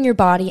moving your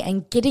body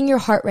and getting your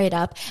heart rate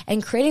up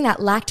and creating that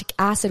lactic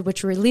acid,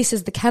 which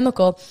releases the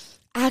chemical,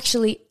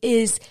 actually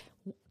is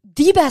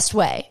the best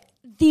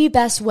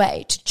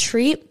way to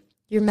treat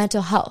your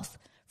mental health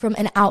from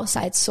an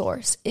outside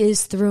source,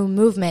 is through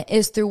movement,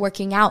 is through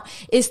working out,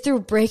 is through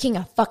breaking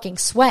a fucking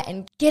sweat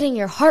and getting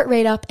your heart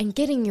rate up and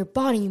getting your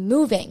body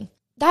moving.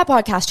 that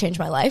podcast changed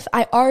my life.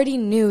 I already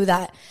knew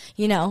that,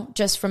 you know,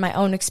 just from my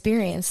own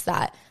experience,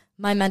 that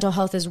my mental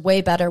health is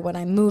way better when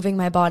I'm moving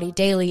my body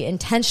daily,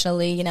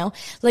 intentionally, you know,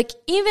 like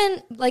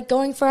even like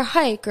going for a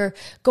hike or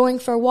going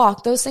for a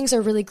walk. Those things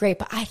are really great.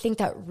 But I think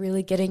that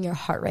really getting your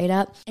heart rate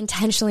up,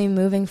 intentionally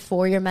moving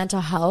for your mental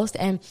health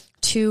and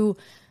to,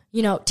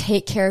 you know,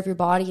 take care of your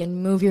body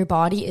and move your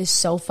body is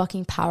so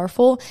fucking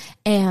powerful.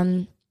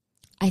 And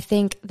I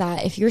think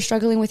that if you're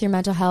struggling with your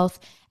mental health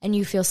and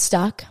you feel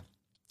stuck,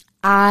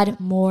 add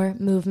more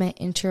movement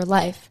into your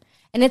life.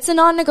 And it's a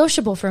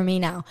non-negotiable for me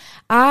now.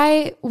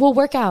 I will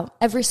work out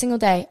every single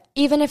day,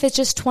 even if it's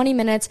just 20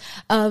 minutes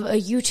of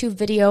a YouTube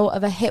video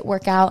of a HIIT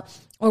workout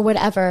or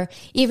whatever,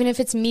 even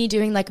if it's me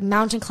doing like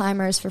mountain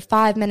climbers for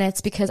 5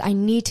 minutes because I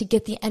need to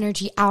get the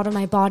energy out of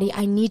my body.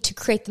 I need to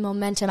create the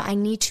momentum. I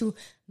need to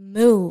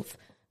move.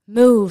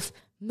 Movement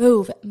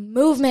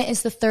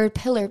is the third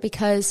pillar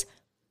because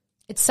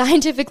it's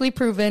scientifically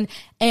proven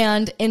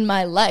and in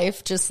my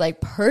life, just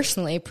like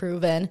personally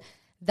proven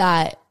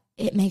that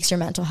it makes your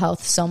mental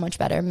health so much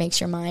better,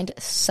 makes your mind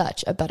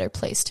such a better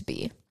place to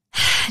be.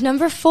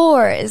 Number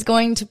 4 is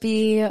going to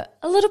be a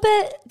little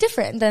bit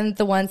different than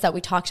the ones that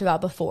we talked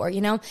about before.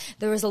 You know,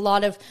 there was a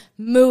lot of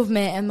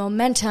movement and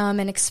momentum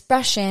and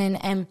expression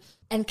and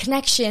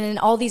connection and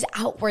all these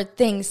outward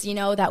things, you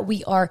know, that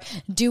we are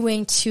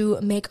doing to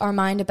make our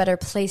mind a better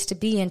place to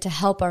be and to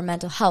help our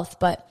mental health.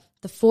 But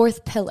the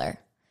 4th pillar,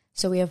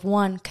 so we have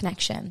 1,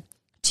 connection,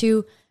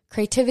 2,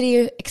 creativity,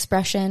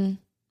 expression,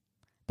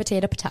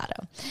 potato.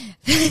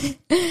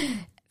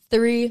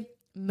 3,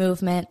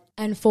 movement.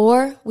 And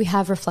 4, we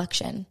have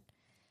reflection.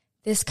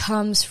 This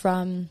comes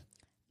from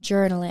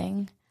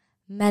journaling,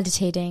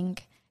 meditating,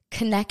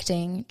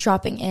 connecting,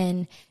 dropping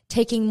in,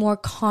 taking more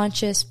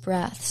conscious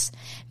breaths,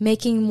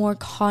 making more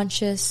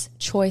conscious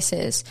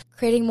choices,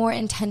 creating more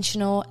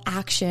intentional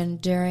action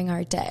during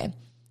our day.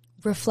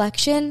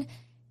 Reflection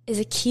is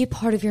a key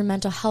part of your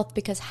mental health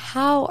because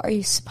how are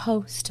you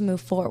supposed to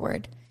move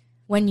forward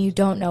when you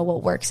don't know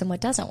what works and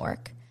what doesn't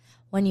work?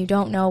 When you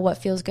don't know what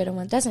feels good and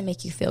what doesn't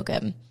make you feel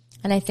good.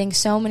 And I think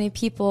so many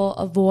people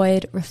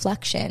avoid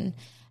reflection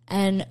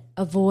and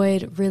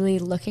avoid really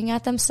looking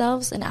at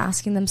themselves and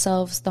asking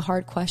themselves the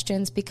hard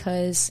questions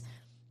because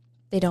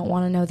they don't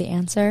want to know the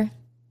answer.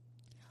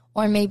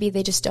 Or maybe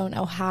they just don't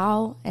know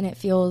how and it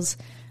feels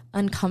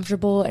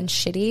uncomfortable and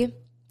shitty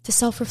to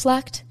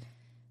self-reflect.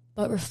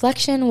 But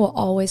reflection will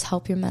always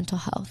help your mental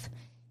health.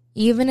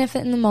 Even if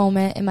in the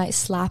moment it might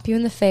slap you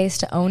in the face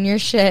to own your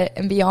shit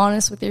and be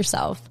honest with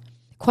yourself.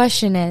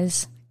 Question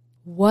is,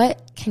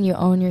 what can you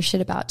own your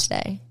shit about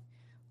today?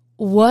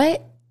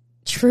 What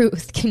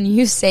truth can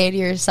you say to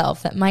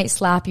yourself that might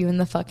slap you in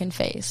the fucking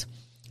face?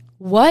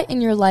 What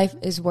in your life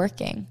is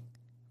working?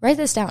 Write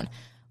this down.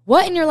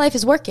 What in your life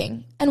is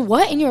working and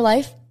what in your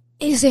life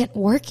isn't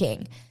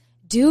working?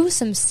 Do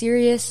some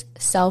serious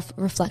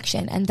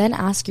self-reflection and then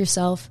ask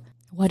yourself,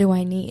 what do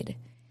I need?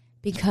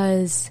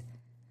 Because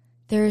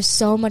there is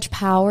so much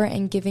power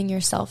in giving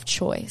yourself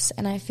choice.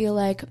 And I feel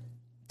like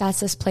that's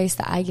this place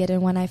that I get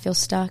in when I feel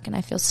stuck and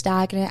I feel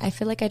stagnant. I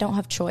feel like I don't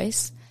have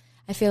choice.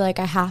 I feel like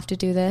I have to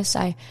do this.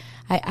 I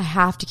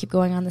have to keep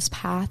going on this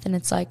path. And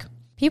it's like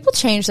people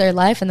change their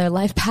life and their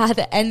life path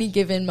at any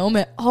given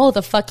moment all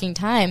the fucking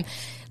time.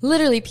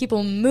 Literally,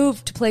 people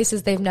move to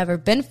places they've never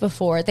been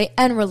before. They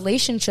end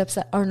relationships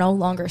that are no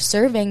longer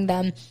serving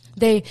them.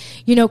 They,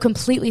 you know,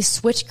 completely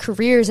switch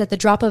careers at the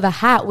drop of a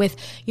hat with,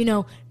 you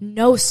know,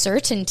 no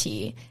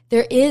certainty.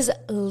 There is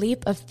a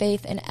leap of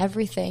faith in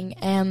everything.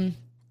 And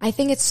I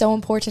think it's so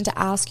important to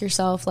ask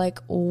yourself, like,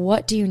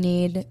 what do you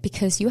need?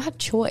 Because you have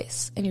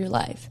choice in your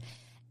life.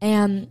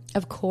 And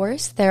of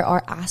course, there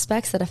are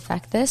aspects that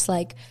affect this,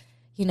 like,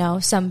 you know,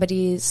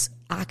 somebody's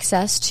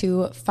access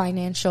to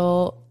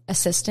financial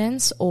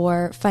assistance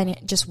or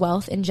just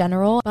wealth in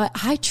general. But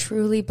I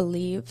truly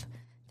believe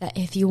that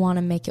if you want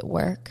to make it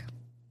work,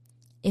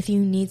 if you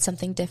need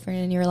something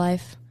different in your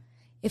life,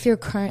 if your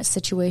current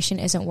situation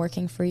isn't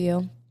working for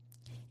you,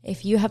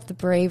 if you have the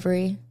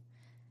bravery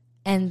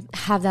and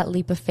have that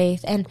leap of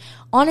faith and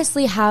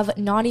honestly have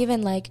not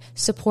even like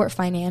support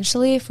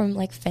financially from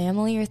like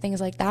family or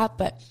things like that,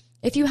 but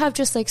if you have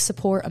just like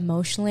support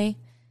emotionally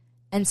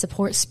and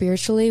support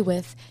spiritually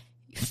with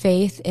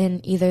faith in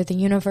either the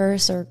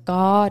universe or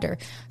God or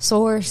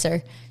source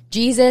or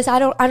Jesus, I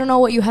don't know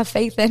what you have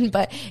faith in,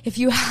 but if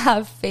you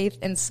have faith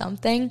in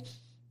something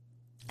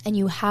and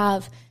you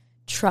have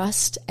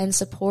trust and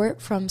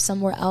support from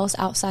somewhere else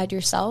outside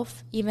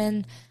yourself,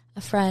 even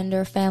a friend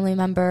or a family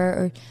member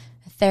or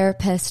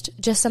therapist,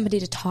 just somebody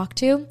to talk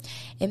to,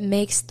 it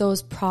makes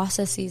those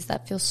processes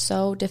that feel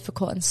so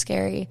difficult and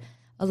scary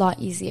a lot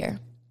easier.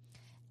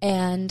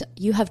 And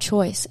you have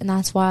choice. And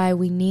that's why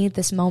we need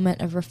this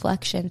moment of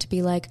reflection to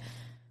be like,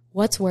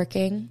 what's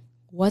working?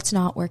 What's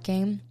not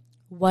working?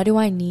 What do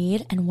I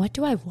need? And what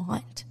do I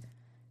want?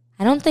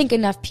 I don't think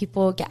enough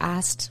people get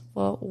asked,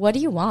 well, what do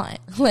you want?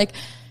 Like,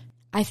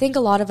 I think a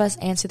lot of us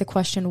answer the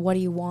question, what do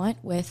you want,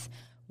 with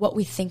what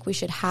we think we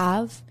should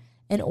have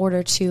in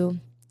order to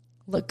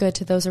look good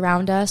to those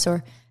around us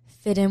or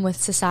fit in with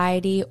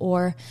society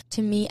or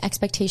to meet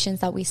expectations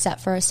that we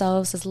set for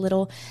ourselves as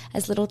little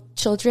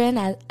children,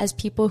 as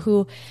people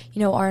who,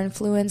 are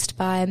influenced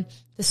by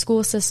the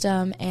school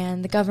system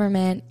and the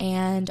government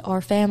and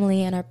our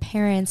family and our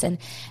parents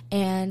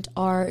and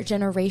our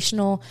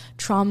generational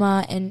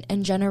trauma and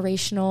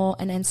generational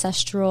and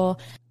ancestral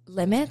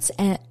limits.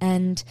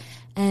 And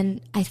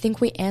I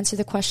think we answer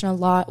the question a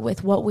lot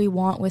with what we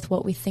want, with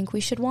what we think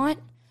we should want,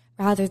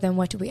 rather than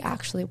what do we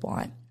actually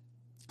want.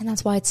 And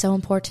that's why it's so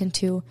important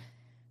to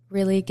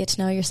really get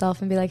to know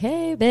yourself and be like,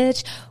 hey,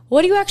 bitch,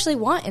 what do you actually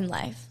want in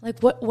life? Like,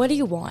 what do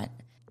you want?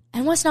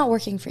 And what's not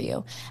working for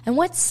you? And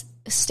what's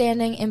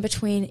standing in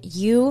between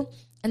you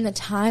and the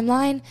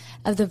timeline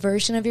of the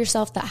version of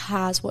yourself that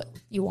has what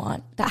you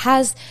want, that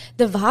has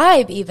the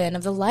vibe even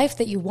of the life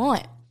that you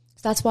want?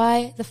 So that's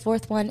why the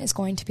fourth one is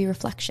going to be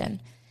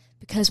reflection,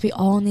 because we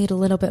all need a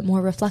little bit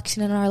more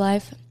reflection in our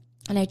life.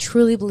 And I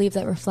truly believe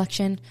that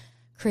reflection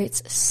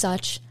creates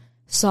such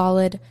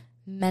solid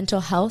mental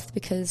health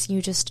because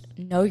you just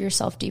know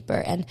yourself deeper,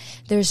 and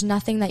there's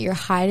nothing that you're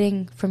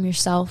hiding from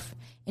yourself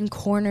in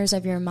corners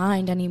of your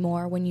mind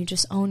anymore when you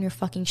just own your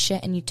fucking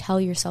shit and you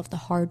tell yourself the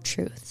hard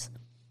truths.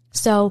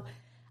 So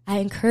I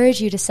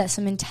encourage you to set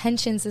some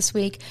intentions this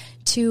week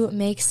to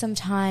make some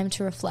time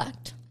to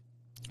reflect,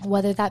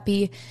 whether that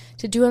be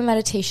to do a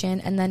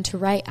meditation and then to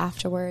write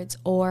afterwards,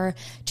 or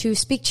to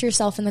speak to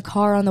yourself in the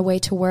car on the way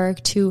to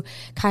work, to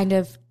kind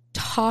of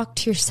talk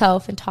to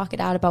yourself and talk it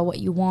out about what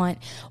you want.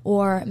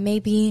 Or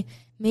maybe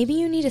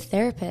you need a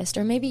therapist,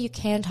 or maybe you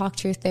can talk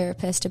to your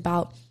therapist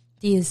about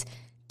these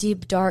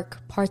deep,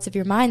 dark parts of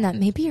your mind that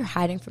maybe you're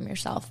hiding from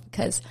yourself,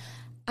 because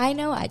I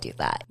know I do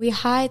that. We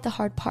hide the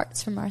hard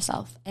parts from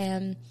ourselves.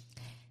 And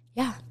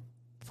yeah,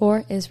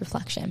 4 is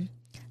reflection.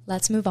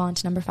 Let's move on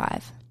to number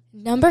 5.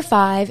 Number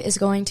 5 is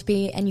going to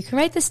be, and you can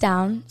write this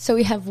down, so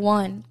we have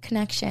 1,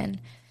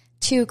 connection,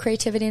 2,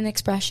 creativity and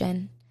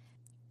expression,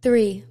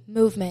 3,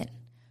 movement,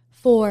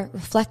 4,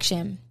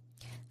 reflection.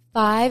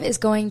 5 is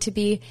going to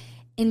be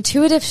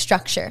intuitive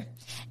structure.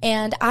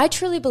 And I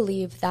truly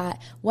believe that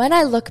when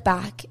I look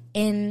back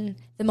in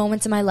the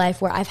moments in my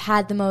life where I've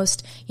had the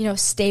most,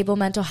 stable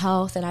mental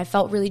health, and I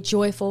felt really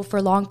joyful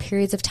for long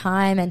periods of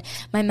time, and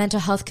my mental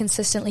health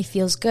consistently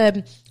feels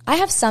good, I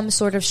have some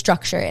sort of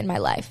structure in my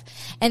life.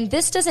 And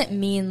this doesn't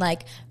mean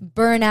like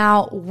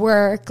burnout,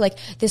 work, like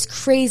this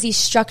crazy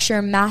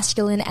structure,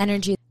 masculine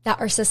energy that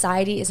our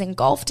society is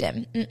engulfed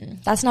in.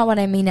 That's not what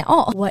I mean at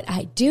all. What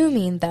I do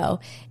mean,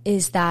 though,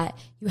 is that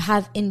you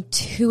have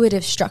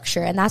intuitive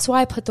structure. And that's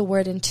why I put the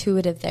word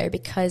intuitive there,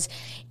 because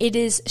it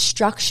is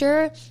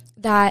structure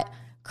that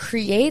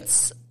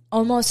creates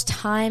almost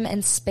time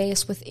and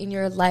space within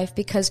your life.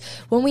 Because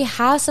when we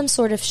have some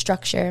sort of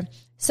structure,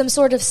 some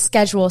sort of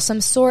schedule,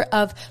 some sort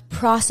of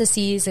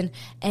processes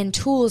and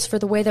tools for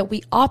the way that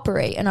we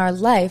operate in our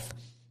life,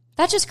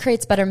 that just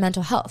creates better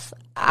mental health.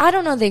 I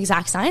don't know the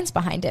exact science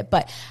behind it,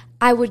 but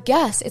I would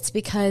guess it's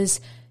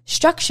because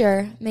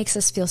structure makes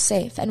us feel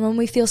safe. And when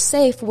we feel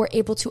safe, we're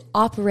able to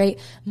operate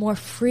more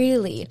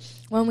freely.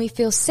 When we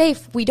feel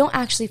safe, we don't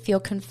actually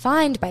feel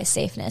confined by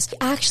safeness. We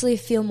actually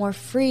feel more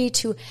free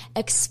to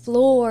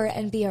explore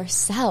and be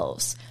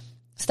ourselves.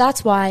 So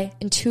that's why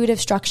intuitive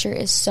structure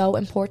is so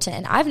important.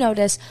 And I've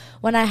noticed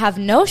when I have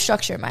no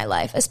structure in my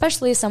life,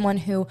 especially as someone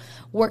who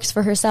works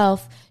for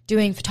herself,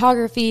 doing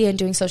photography and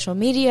doing social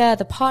media,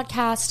 the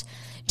podcast,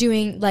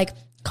 doing like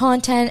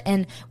content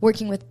and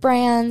working with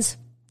brands.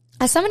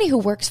 As somebody who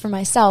works for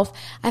myself,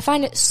 I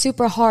find it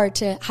super hard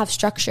to have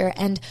structure.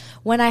 And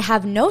when I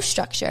have no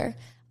structure,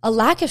 a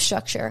lack of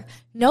structure,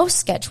 no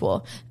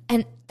schedule,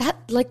 and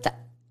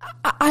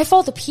I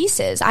fall to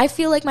pieces. I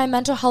feel like my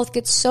mental health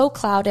gets so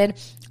clouded,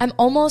 I'm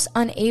almost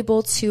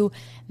unable to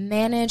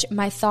manage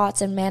my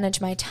thoughts and manage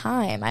my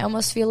time.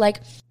 I feel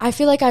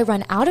like I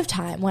run out of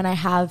time when I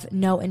have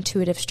no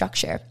intuitive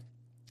structure.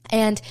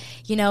 And,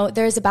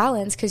 there's a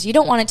balance, because you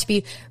don't want it to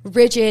be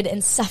rigid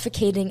and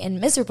suffocating and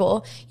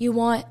miserable. You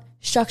want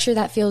structure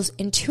that feels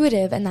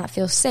intuitive and that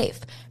feels safe.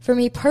 For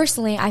me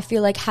personally, I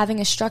feel like having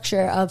a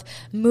structure of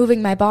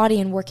moving my body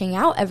and working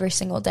out every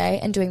single day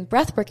and doing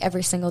breath work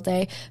every single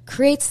day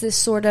creates this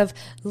sort of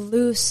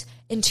loose,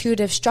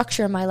 intuitive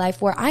structure in my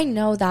life where I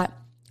know that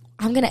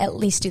I'm going to at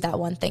least do that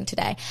one thing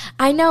today.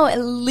 I know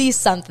at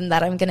least something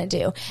that I'm going to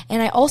do.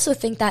 And I also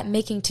think that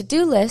making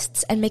to-do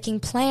lists and making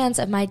plans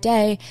of my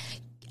day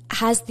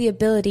has the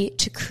ability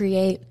to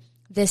create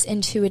this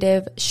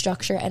intuitive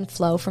structure and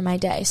flow for my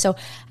day. So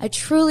I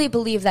truly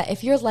believe that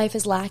if your life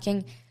is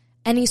lacking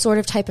any sort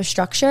of type of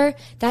structure,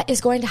 that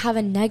is going to have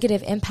a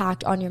negative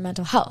impact on your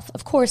mental health.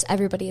 Of course,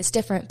 everybody is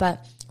different,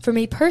 but for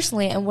me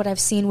personally, and what I've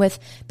seen with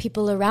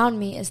people around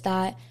me, is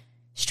that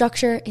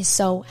structure is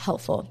so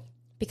helpful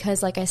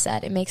because, like I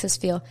said, it makes us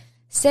feel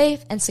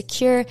safe and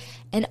secure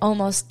and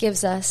almost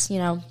gives us,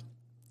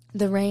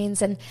 the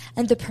reins and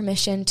the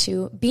permission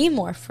to be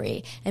more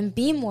free and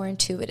be more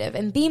intuitive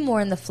and be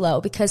more in the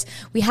flow, because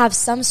we have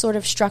some sort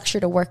of structure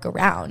to work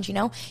around.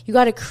 You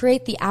got to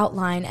create the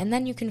outline, and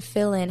then you can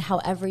fill in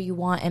however you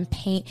want and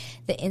paint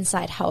the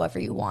inside however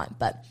you want.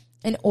 But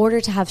in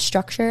order to have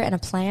structure and a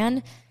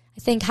plan, I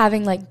think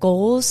having like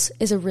goals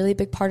is a really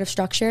big part of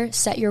structure.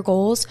 Set your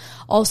goals.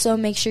 Also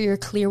make sure you're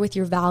clear with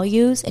your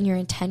values and your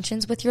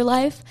intentions with your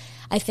life.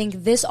 I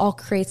think this all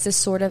creates this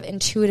sort of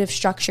intuitive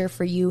structure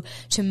for you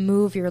to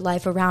move your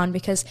life around,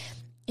 because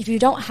if you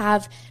don't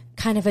have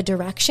kind of a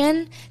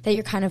direction that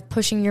you're kind of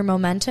pushing your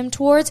momentum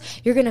towards,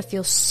 you're going to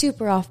feel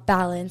super off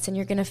balance, and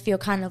you're going to feel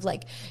kind of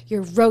like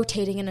you're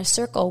rotating in a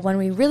circle when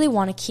we really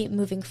want to keep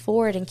moving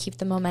forward and keep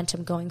the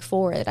momentum going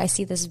forward. I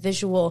see this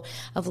visual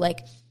of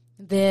like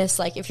this,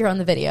 like if you're on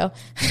the video,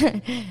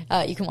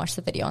 you can watch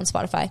the video on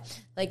Spotify,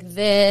 like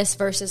this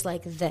versus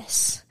like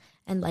this,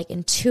 and like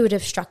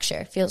intuitive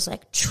structure feels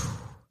like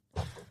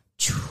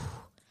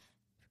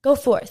go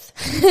forth.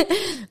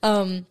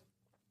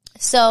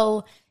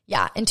 So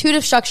yeah,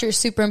 intuitive structure is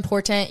super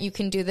important. You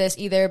can do this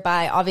either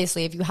by,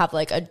 obviously, if you have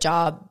like a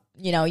job,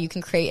 you know, you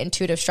can create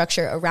intuitive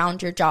structure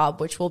around your job,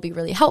 which will be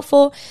really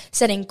helpful.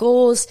 Setting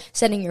goals,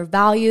 setting your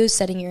values,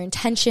 setting your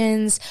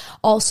intentions.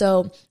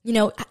 Also, you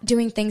know,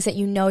 doing things that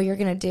you know you're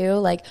going to do,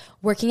 like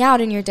working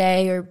out in your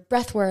day, or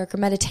breath work or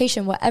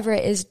meditation, whatever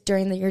it is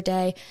during your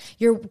day.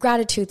 Your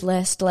gratitude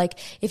list, like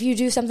if you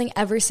do something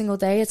every single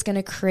day, it's going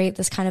to create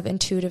this kind of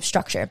intuitive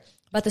structure.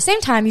 But at the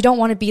same time, you don't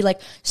want to be like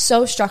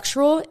so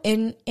structural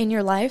in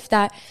your life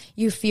that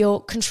you feel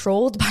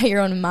controlled by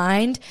your own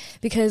mind,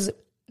 because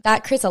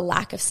that creates a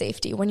lack of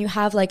safety. When you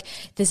have like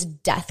this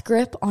death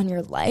grip on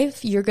your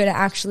life, you're going to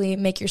actually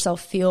make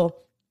yourself feel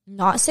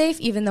not safe,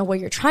 even though what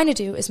you're trying to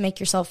do is make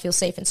yourself feel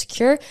safe and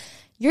secure.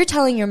 You're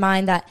telling your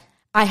mind that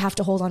I have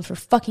to hold on for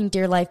fucking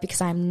dear life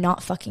because I'm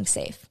not fucking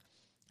safe.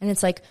 And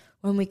it's like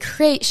when we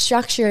create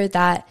structure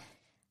that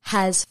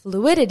has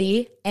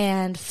fluidity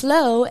and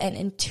flow and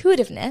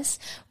intuitiveness,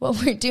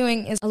 what we're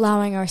doing is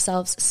allowing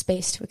ourselves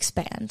space to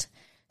expand.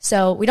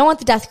 So we don't want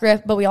the death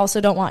grip, but we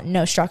also don't want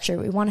no structure.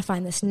 We want to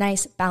find this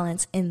nice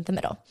balance in the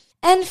middle.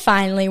 And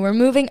finally, we're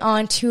moving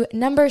on to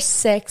number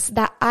 6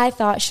 that I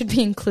thought should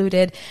be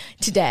included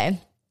today.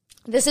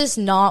 This is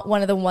not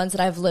one of the ones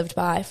that I've lived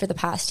by for the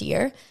past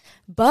year,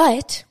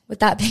 but with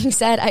that being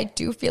said, I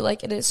do feel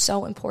like it is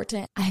so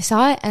important. I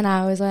saw it and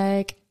I was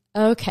like,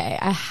 okay,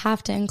 I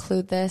have to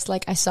include this.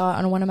 Like I saw it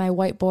on one of my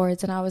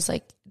whiteboards and I was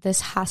like, this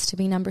has to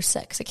be number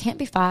 6. It can't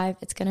be 5.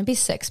 It's going to be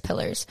 6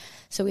 pillars.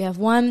 So we have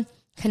 1,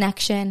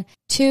 connection,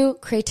 2,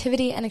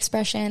 creativity and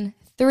expression,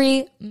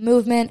 3,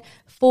 movement,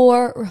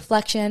 4,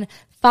 reflection,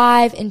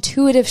 5,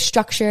 intuitive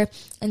structure,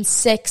 and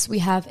 6, we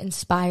have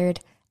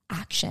inspired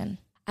action.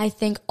 I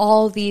think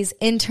all these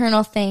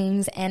internal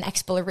things and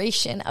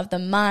exploration of the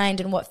mind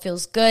and what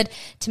feels good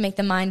to make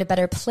the mind a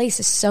better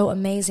place is so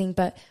amazing,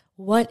 but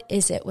what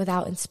is it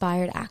without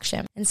inspired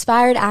action?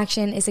 Inspired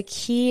action is a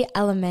key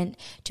element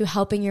to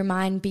helping your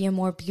mind be a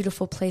more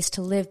beautiful place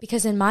to live.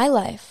 Because in my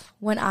life,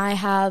 when I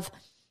have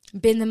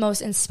been the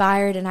most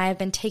inspired and I have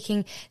been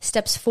taking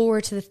steps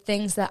forward to the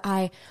things that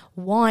I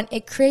want,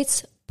 it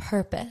creates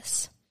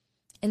purpose.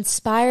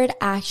 Inspired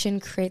action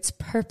creates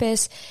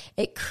purpose.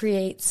 It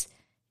creates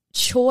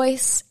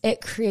choice. It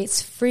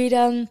creates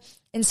freedom.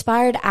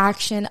 Inspired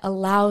action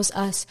allows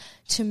us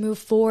to move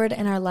forward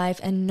in our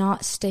life and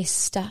not stay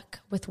stuck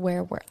with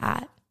where we're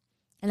at.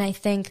 And I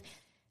think,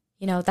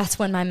 you know, that's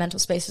when my mental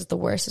space is the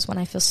worst, is when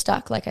I feel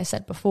stuck, like I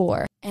said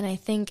before. And I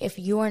think if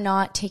you are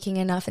not taking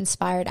enough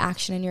inspired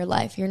action in your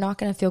life, you're not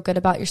going to feel good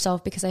about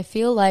yourself, because I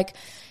feel like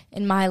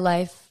in my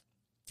life,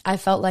 I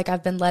felt like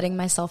I've been letting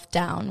myself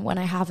down when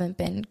I haven't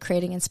been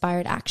creating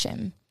inspired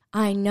action.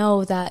 I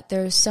know that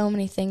there's so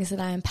many things that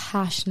I am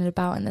passionate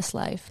about in this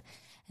life.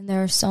 And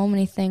there are so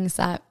many things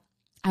that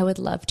I would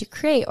love to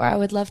create, or I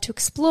would love to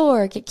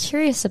explore, get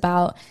curious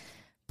about.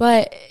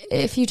 But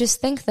if you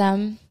just think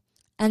them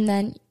and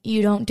then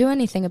you don't do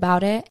anything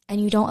about it,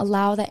 and you don't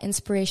allow that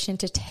inspiration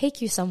to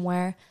take you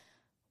somewhere,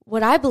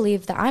 what I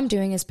believe that I'm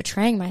doing is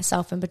betraying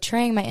myself and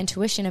betraying my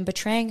intuition and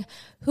betraying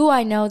who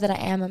I know that I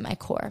am at my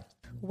core.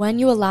 When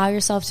you allow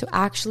yourself to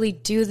actually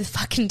do the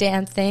fucking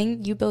damn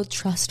thing, you build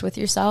trust with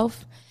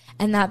yourself.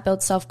 And that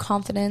builds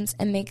self-confidence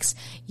and makes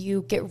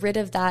you get rid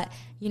of that,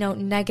 you know,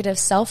 negative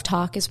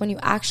self-talk, is when you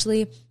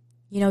actually,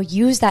 you know,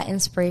 use that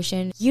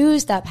inspiration,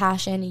 use that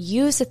passion,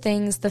 use the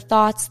things, the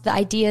thoughts, the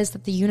ideas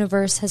that the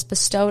universe has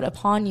bestowed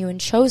upon you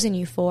and chosen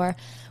you for,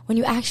 when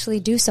you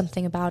actually do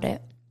something about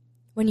it.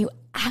 When you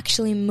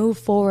actually move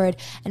forward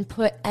and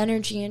put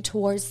energy in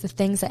towards the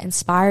things that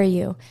inspire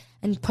you,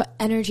 and put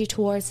energy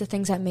towards the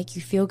things that make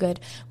you feel good.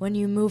 When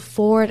you move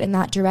forward in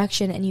that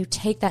direction and you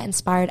take that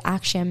inspired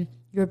action,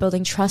 you're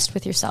building trust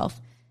with yourself.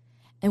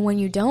 And when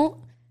you don't,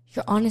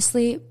 you're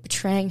honestly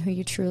betraying who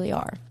you truly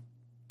are.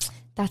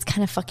 That's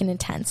kind of fucking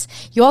intense.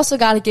 You also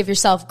got to give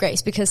yourself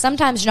grace, because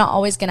sometimes you're not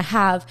always going to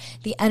have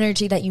the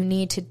energy that you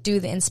need to do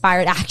the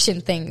inspired action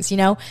things, you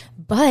know?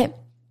 But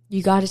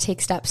you got to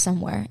take steps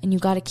somewhere, and you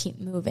got to keep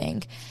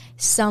moving.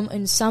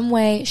 In some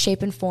way,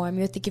 shape, and form.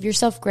 You have to give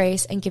yourself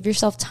grace and give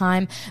yourself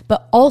time,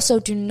 but also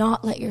do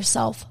not let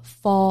yourself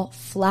fall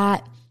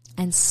flat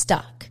and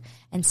stuck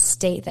and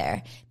stay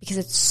there, because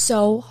it's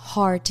so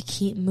hard to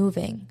keep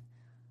moving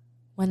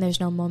when there's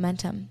no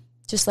momentum.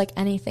 Just like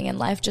anything in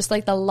life, just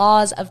like the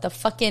laws of the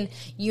fucking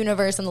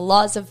universe and the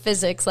laws of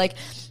physics, like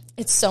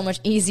it's so much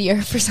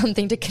easier for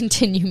something to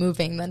continue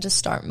moving than to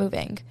start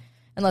moving,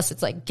 unless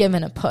it's like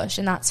given a push.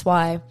 And that's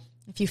why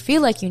if you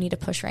feel like you need a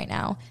push right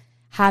now,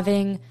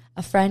 having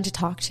a friend to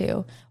talk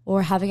to,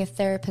 or having a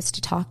therapist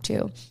to talk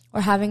to,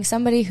 or having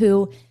somebody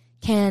who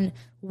can,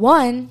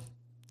 one,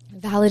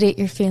 validate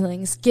your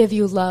feelings, give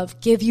you love,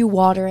 give you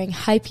watering,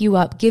 hype you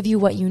up, give you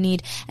what you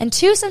need. And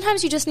two,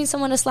 sometimes you just need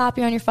someone to slap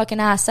you on your fucking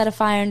ass, set a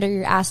fire under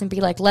your ass and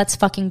be like, let's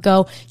fucking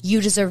go.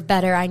 You deserve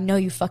better. I know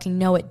you fucking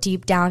know it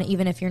deep down,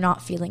 even if you're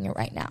not feeling it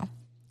right now.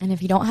 And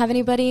if you don't have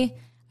anybody,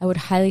 I would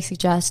highly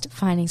suggest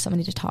finding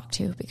somebody to talk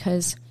to,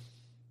 because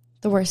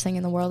the worst thing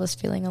in the world is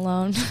feeling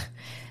alone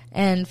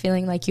and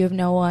feeling like you have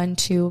no one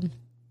to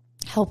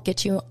help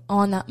get you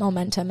on that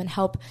momentum and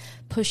help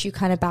push you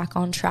kind of back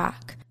on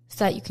track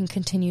so that you can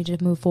continue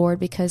to move forward,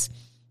 because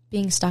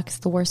being stuck is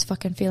the worst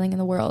fucking feeling in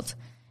the world.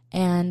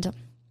 And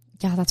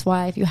yeah, that's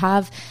why if you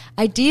have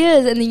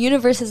ideas and the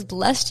universe has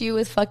blessed you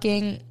with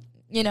fucking,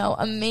 you know,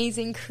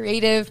 amazing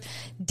creative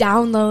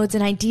downloads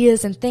and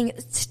ideas and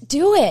things,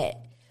 do it.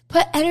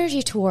 Put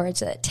energy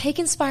towards it. Take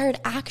inspired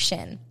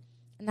action.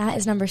 And that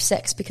is number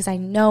 6, because I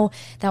know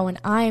that when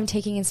I am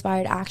taking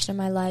inspired action in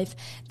my life,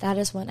 that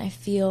is when I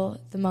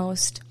feel the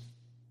most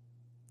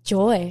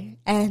joy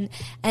and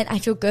I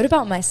feel good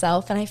about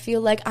myself, and I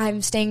feel like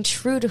I'm staying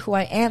true to who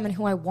I am and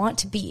who I want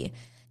to be.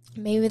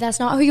 Maybe that's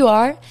not who you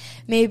are.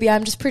 Maybe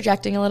I'm just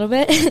projecting a little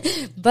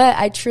bit, but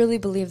I truly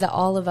believe that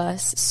all of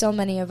us, so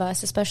many of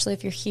us, especially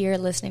if you're here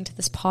listening to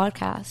this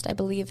podcast, I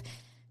believe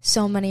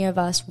so many of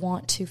us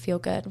want to feel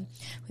good.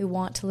 We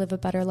want to live a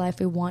better life.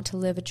 We want to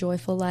live a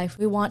joyful life.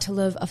 We want to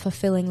live a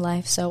fulfilling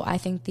life. So I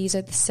think these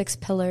are the 6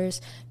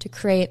 pillars to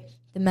create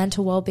the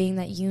mental well-being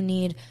that you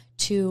need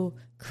to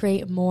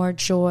create more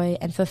joy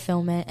and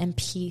fulfillment and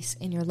peace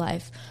in your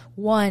life.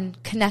 1,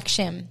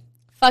 connection.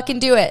 Fucking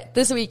do it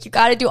this week. You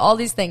got to do all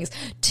these things.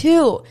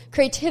 2,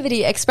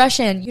 creativity,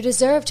 expression. You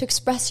deserve to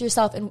express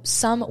yourself in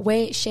some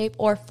way, shape,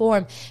 or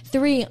form.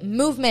 3,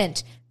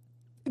 movement.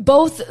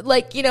 Both,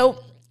 like, you know,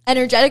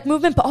 energetic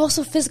movement, but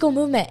also physical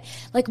movement.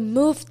 Like,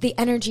 move the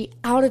energy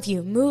out of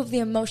you. Move the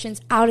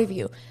emotions out of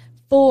you.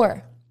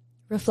 4,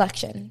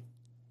 reflection.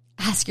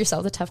 Ask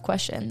yourself the tough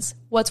questions.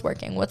 What's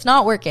working? What's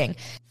not working?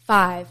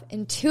 5,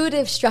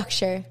 intuitive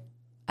structure.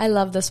 I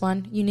love this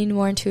one. You need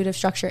more intuitive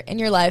structure in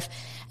your life.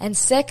 And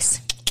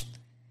 6,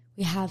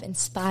 we have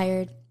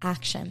inspired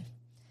action.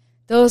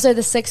 Those are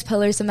the 6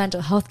 pillars of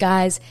mental health,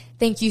 guys.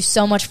 Thank you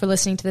so much for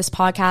listening to this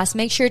podcast.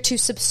 Make sure to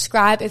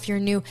subscribe if you're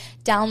new.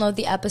 Download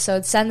the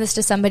episode. Send this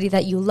to somebody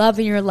that you love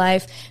in your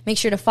life. Make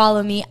sure to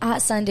follow me at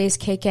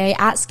SundaysKK,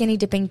 at Skinny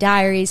Dipping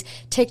Diaries,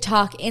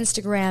 TikTok,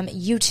 Instagram,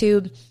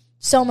 YouTube.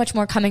 So much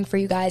more coming for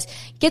you guys.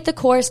 Get the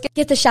course,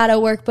 get the shadow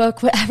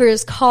workbook, whatever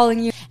is calling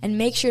you, and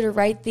make sure to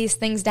write these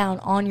things down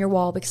on your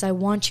wall, because I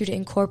want you to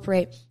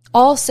incorporate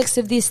all 6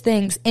 of these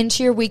things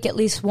into your week at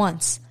least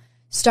once.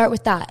 Start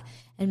with that.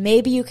 And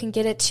maybe you can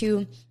get it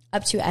to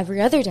up to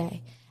every other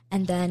day,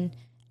 and then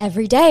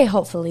every day,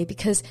 hopefully,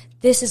 because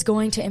this is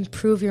going to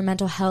improve your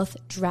mental health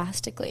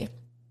drastically.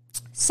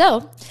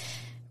 So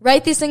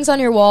write these things on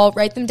your wall,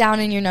 write them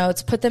down in your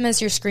notes, put them as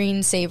your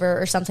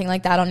screensaver or something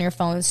like that on your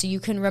phone so you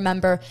can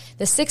remember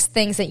the 6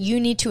 things that you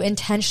need to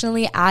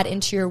intentionally add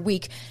into your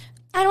week.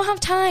 I don't have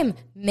time.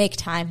 Make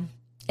time.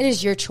 It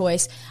is your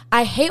choice.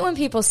 I hate when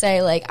people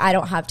say, like, I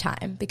don't have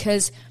time,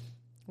 because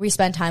we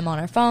spend time on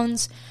our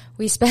phones.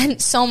 We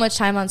spend so much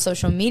time on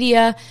social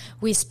media.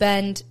 We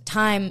spend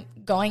time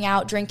going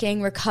out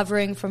drinking,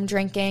 recovering from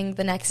drinking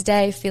the next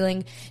day,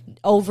 feeling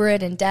over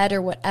it and dead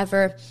or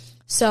whatever.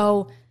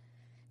 So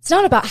it's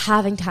not about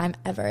having time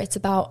ever. It's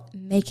about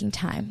making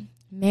time.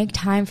 Make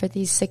time for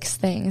these 6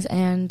 things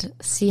and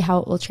see how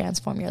it will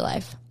transform your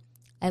life.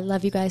 I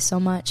love you guys so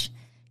much.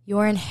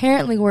 You're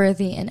inherently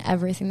worthy in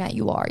everything that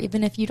you are.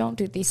 Even if you don't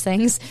do these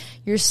things,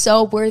 you're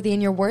so worthy,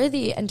 and you're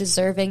worthy and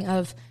deserving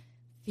of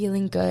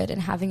feeling good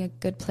and having a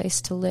good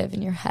place to live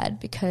in your head,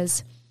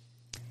 because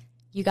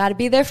you got to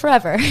be there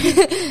forever.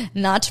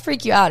 Not to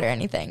freak you out or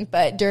anything,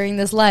 but during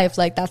this life,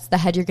 like, that's the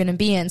head you're going to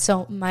be in.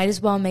 So might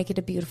as well make it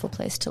a beautiful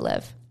place to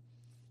live.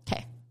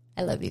 Okay.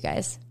 I love you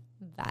guys.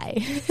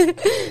 Bye.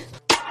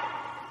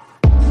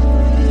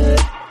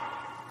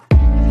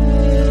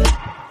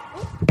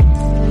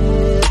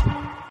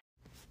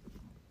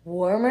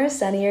 Warmer,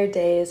 sunnier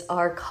days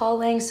are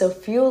calling, so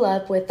fuel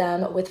up with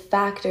them with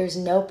Factor's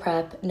no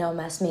prep, no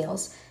mess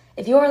meals.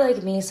 If you are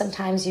like me,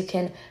 sometimes you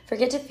can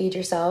forget to feed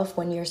yourself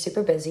when you're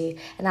super busy,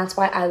 and that's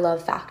why I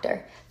love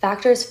Factor.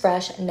 Factor's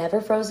fresh,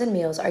 never frozen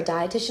meals are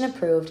dietitian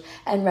approved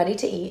and ready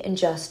to eat in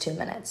just 2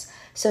 minutes.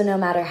 So no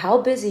matter how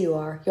busy you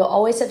are, you'll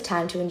always have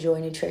time to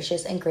enjoy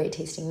nutritious and great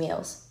tasting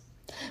meals.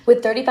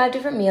 With 35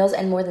 different meals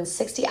and more than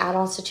 60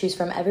 add-ons to choose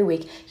from every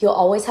week, you'll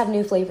always have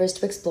new flavors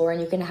to explore, and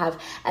you can have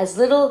as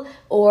little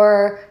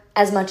or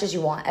as much as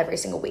you want every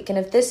single week. And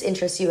if this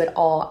interests you at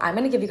all, I'm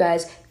going to give you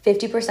guys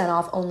 50%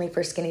 off only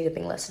for Skinny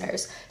Dipping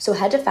listeners. So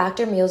head to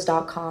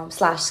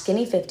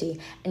factormeals.com/skinny50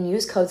 and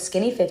use code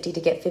skinny50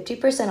 to get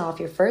 50% off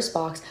your first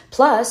box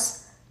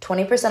plus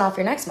 20% off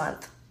your next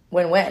month.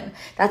 Win-win.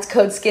 That's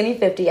code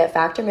skinny50 at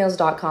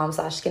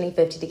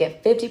factormeals.com/skinny50 to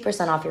get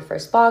 50% off your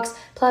first box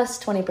plus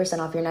 20%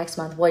 off your next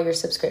month while your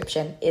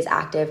subscription is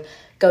active.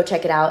 Go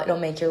check it out. It'll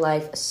make your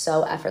life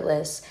so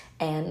effortless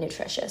and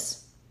nutritious.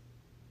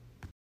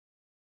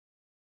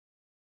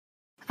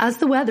 As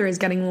the weather is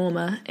getting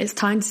warmer, it's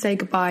time to say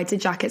goodbye to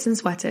jackets and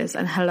sweaters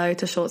and hello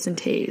to shorts and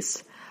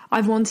tees.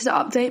 I've wanted to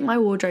update my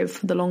wardrobe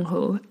for the long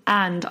haul,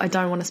 and I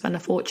don't want to spend a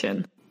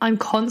fortune. I'm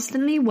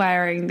constantly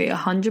wearing the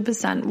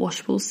 100%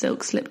 washable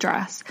silk slip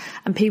dress,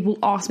 and people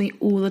ask me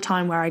all the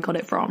time where I got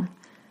it from.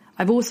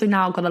 I've also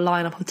now got a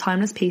lineup of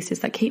timeless pieces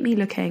that keep me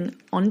looking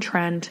on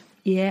trend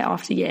year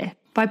after year.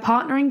 By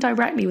partnering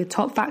directly with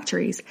top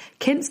factories,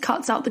 Quince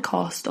cuts out the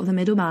cost of the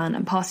middleman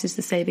and passes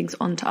the savings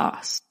on to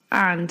us.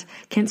 And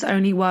Quince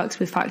only works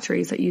with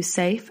factories that use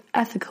safe,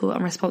 ethical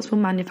and responsible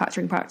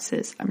manufacturing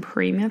practices and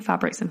premium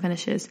fabrics and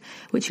finishes,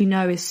 which you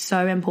know is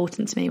so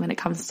important to me when it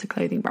comes to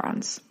clothing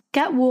brands.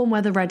 Get warm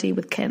weather ready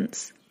with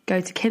Quince.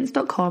 Go to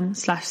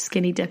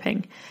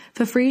quince.com/skinnydipping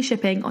for free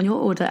shipping on your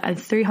order and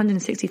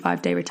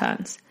 365-day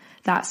returns.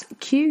 That's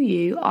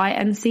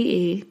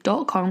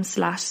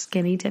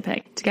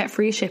QUINCE.com/skinnydipping to get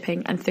free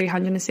shipping and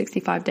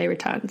 365-day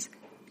returns.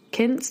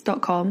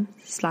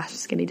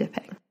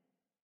 Quince.com/skinnydipping.